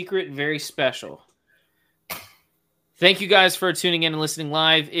very secret, very special. Thank you guys for tuning in and listening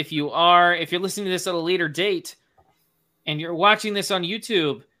live. If you're listening to this at a later date and you're watching this on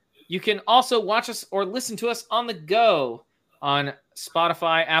YouTube, you can also watch us or listen to us on the go on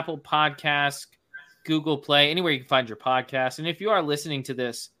Spotify, Apple Podcasts, Google Play, anywhere you can find your podcast. And if you are listening to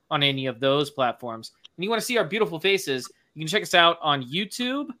this on any of those platforms and you want to see our beautiful faces, you can check us out on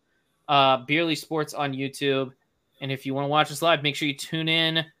YouTube, Beerly Sports on YouTube. And if you want to watch us live, make sure you tune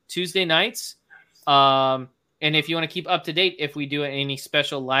in Tuesday nights. And if you want to keep up to date, if we do any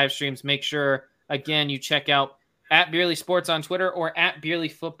special live streams, make sure, again, you check out at Beerly Sports on Twitter or at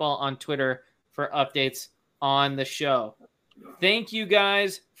Beerly Football on Twitter for updates on the show. Thank you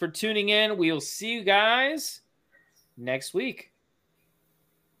guys for tuning in. We will see you guys next week.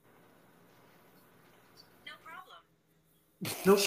 No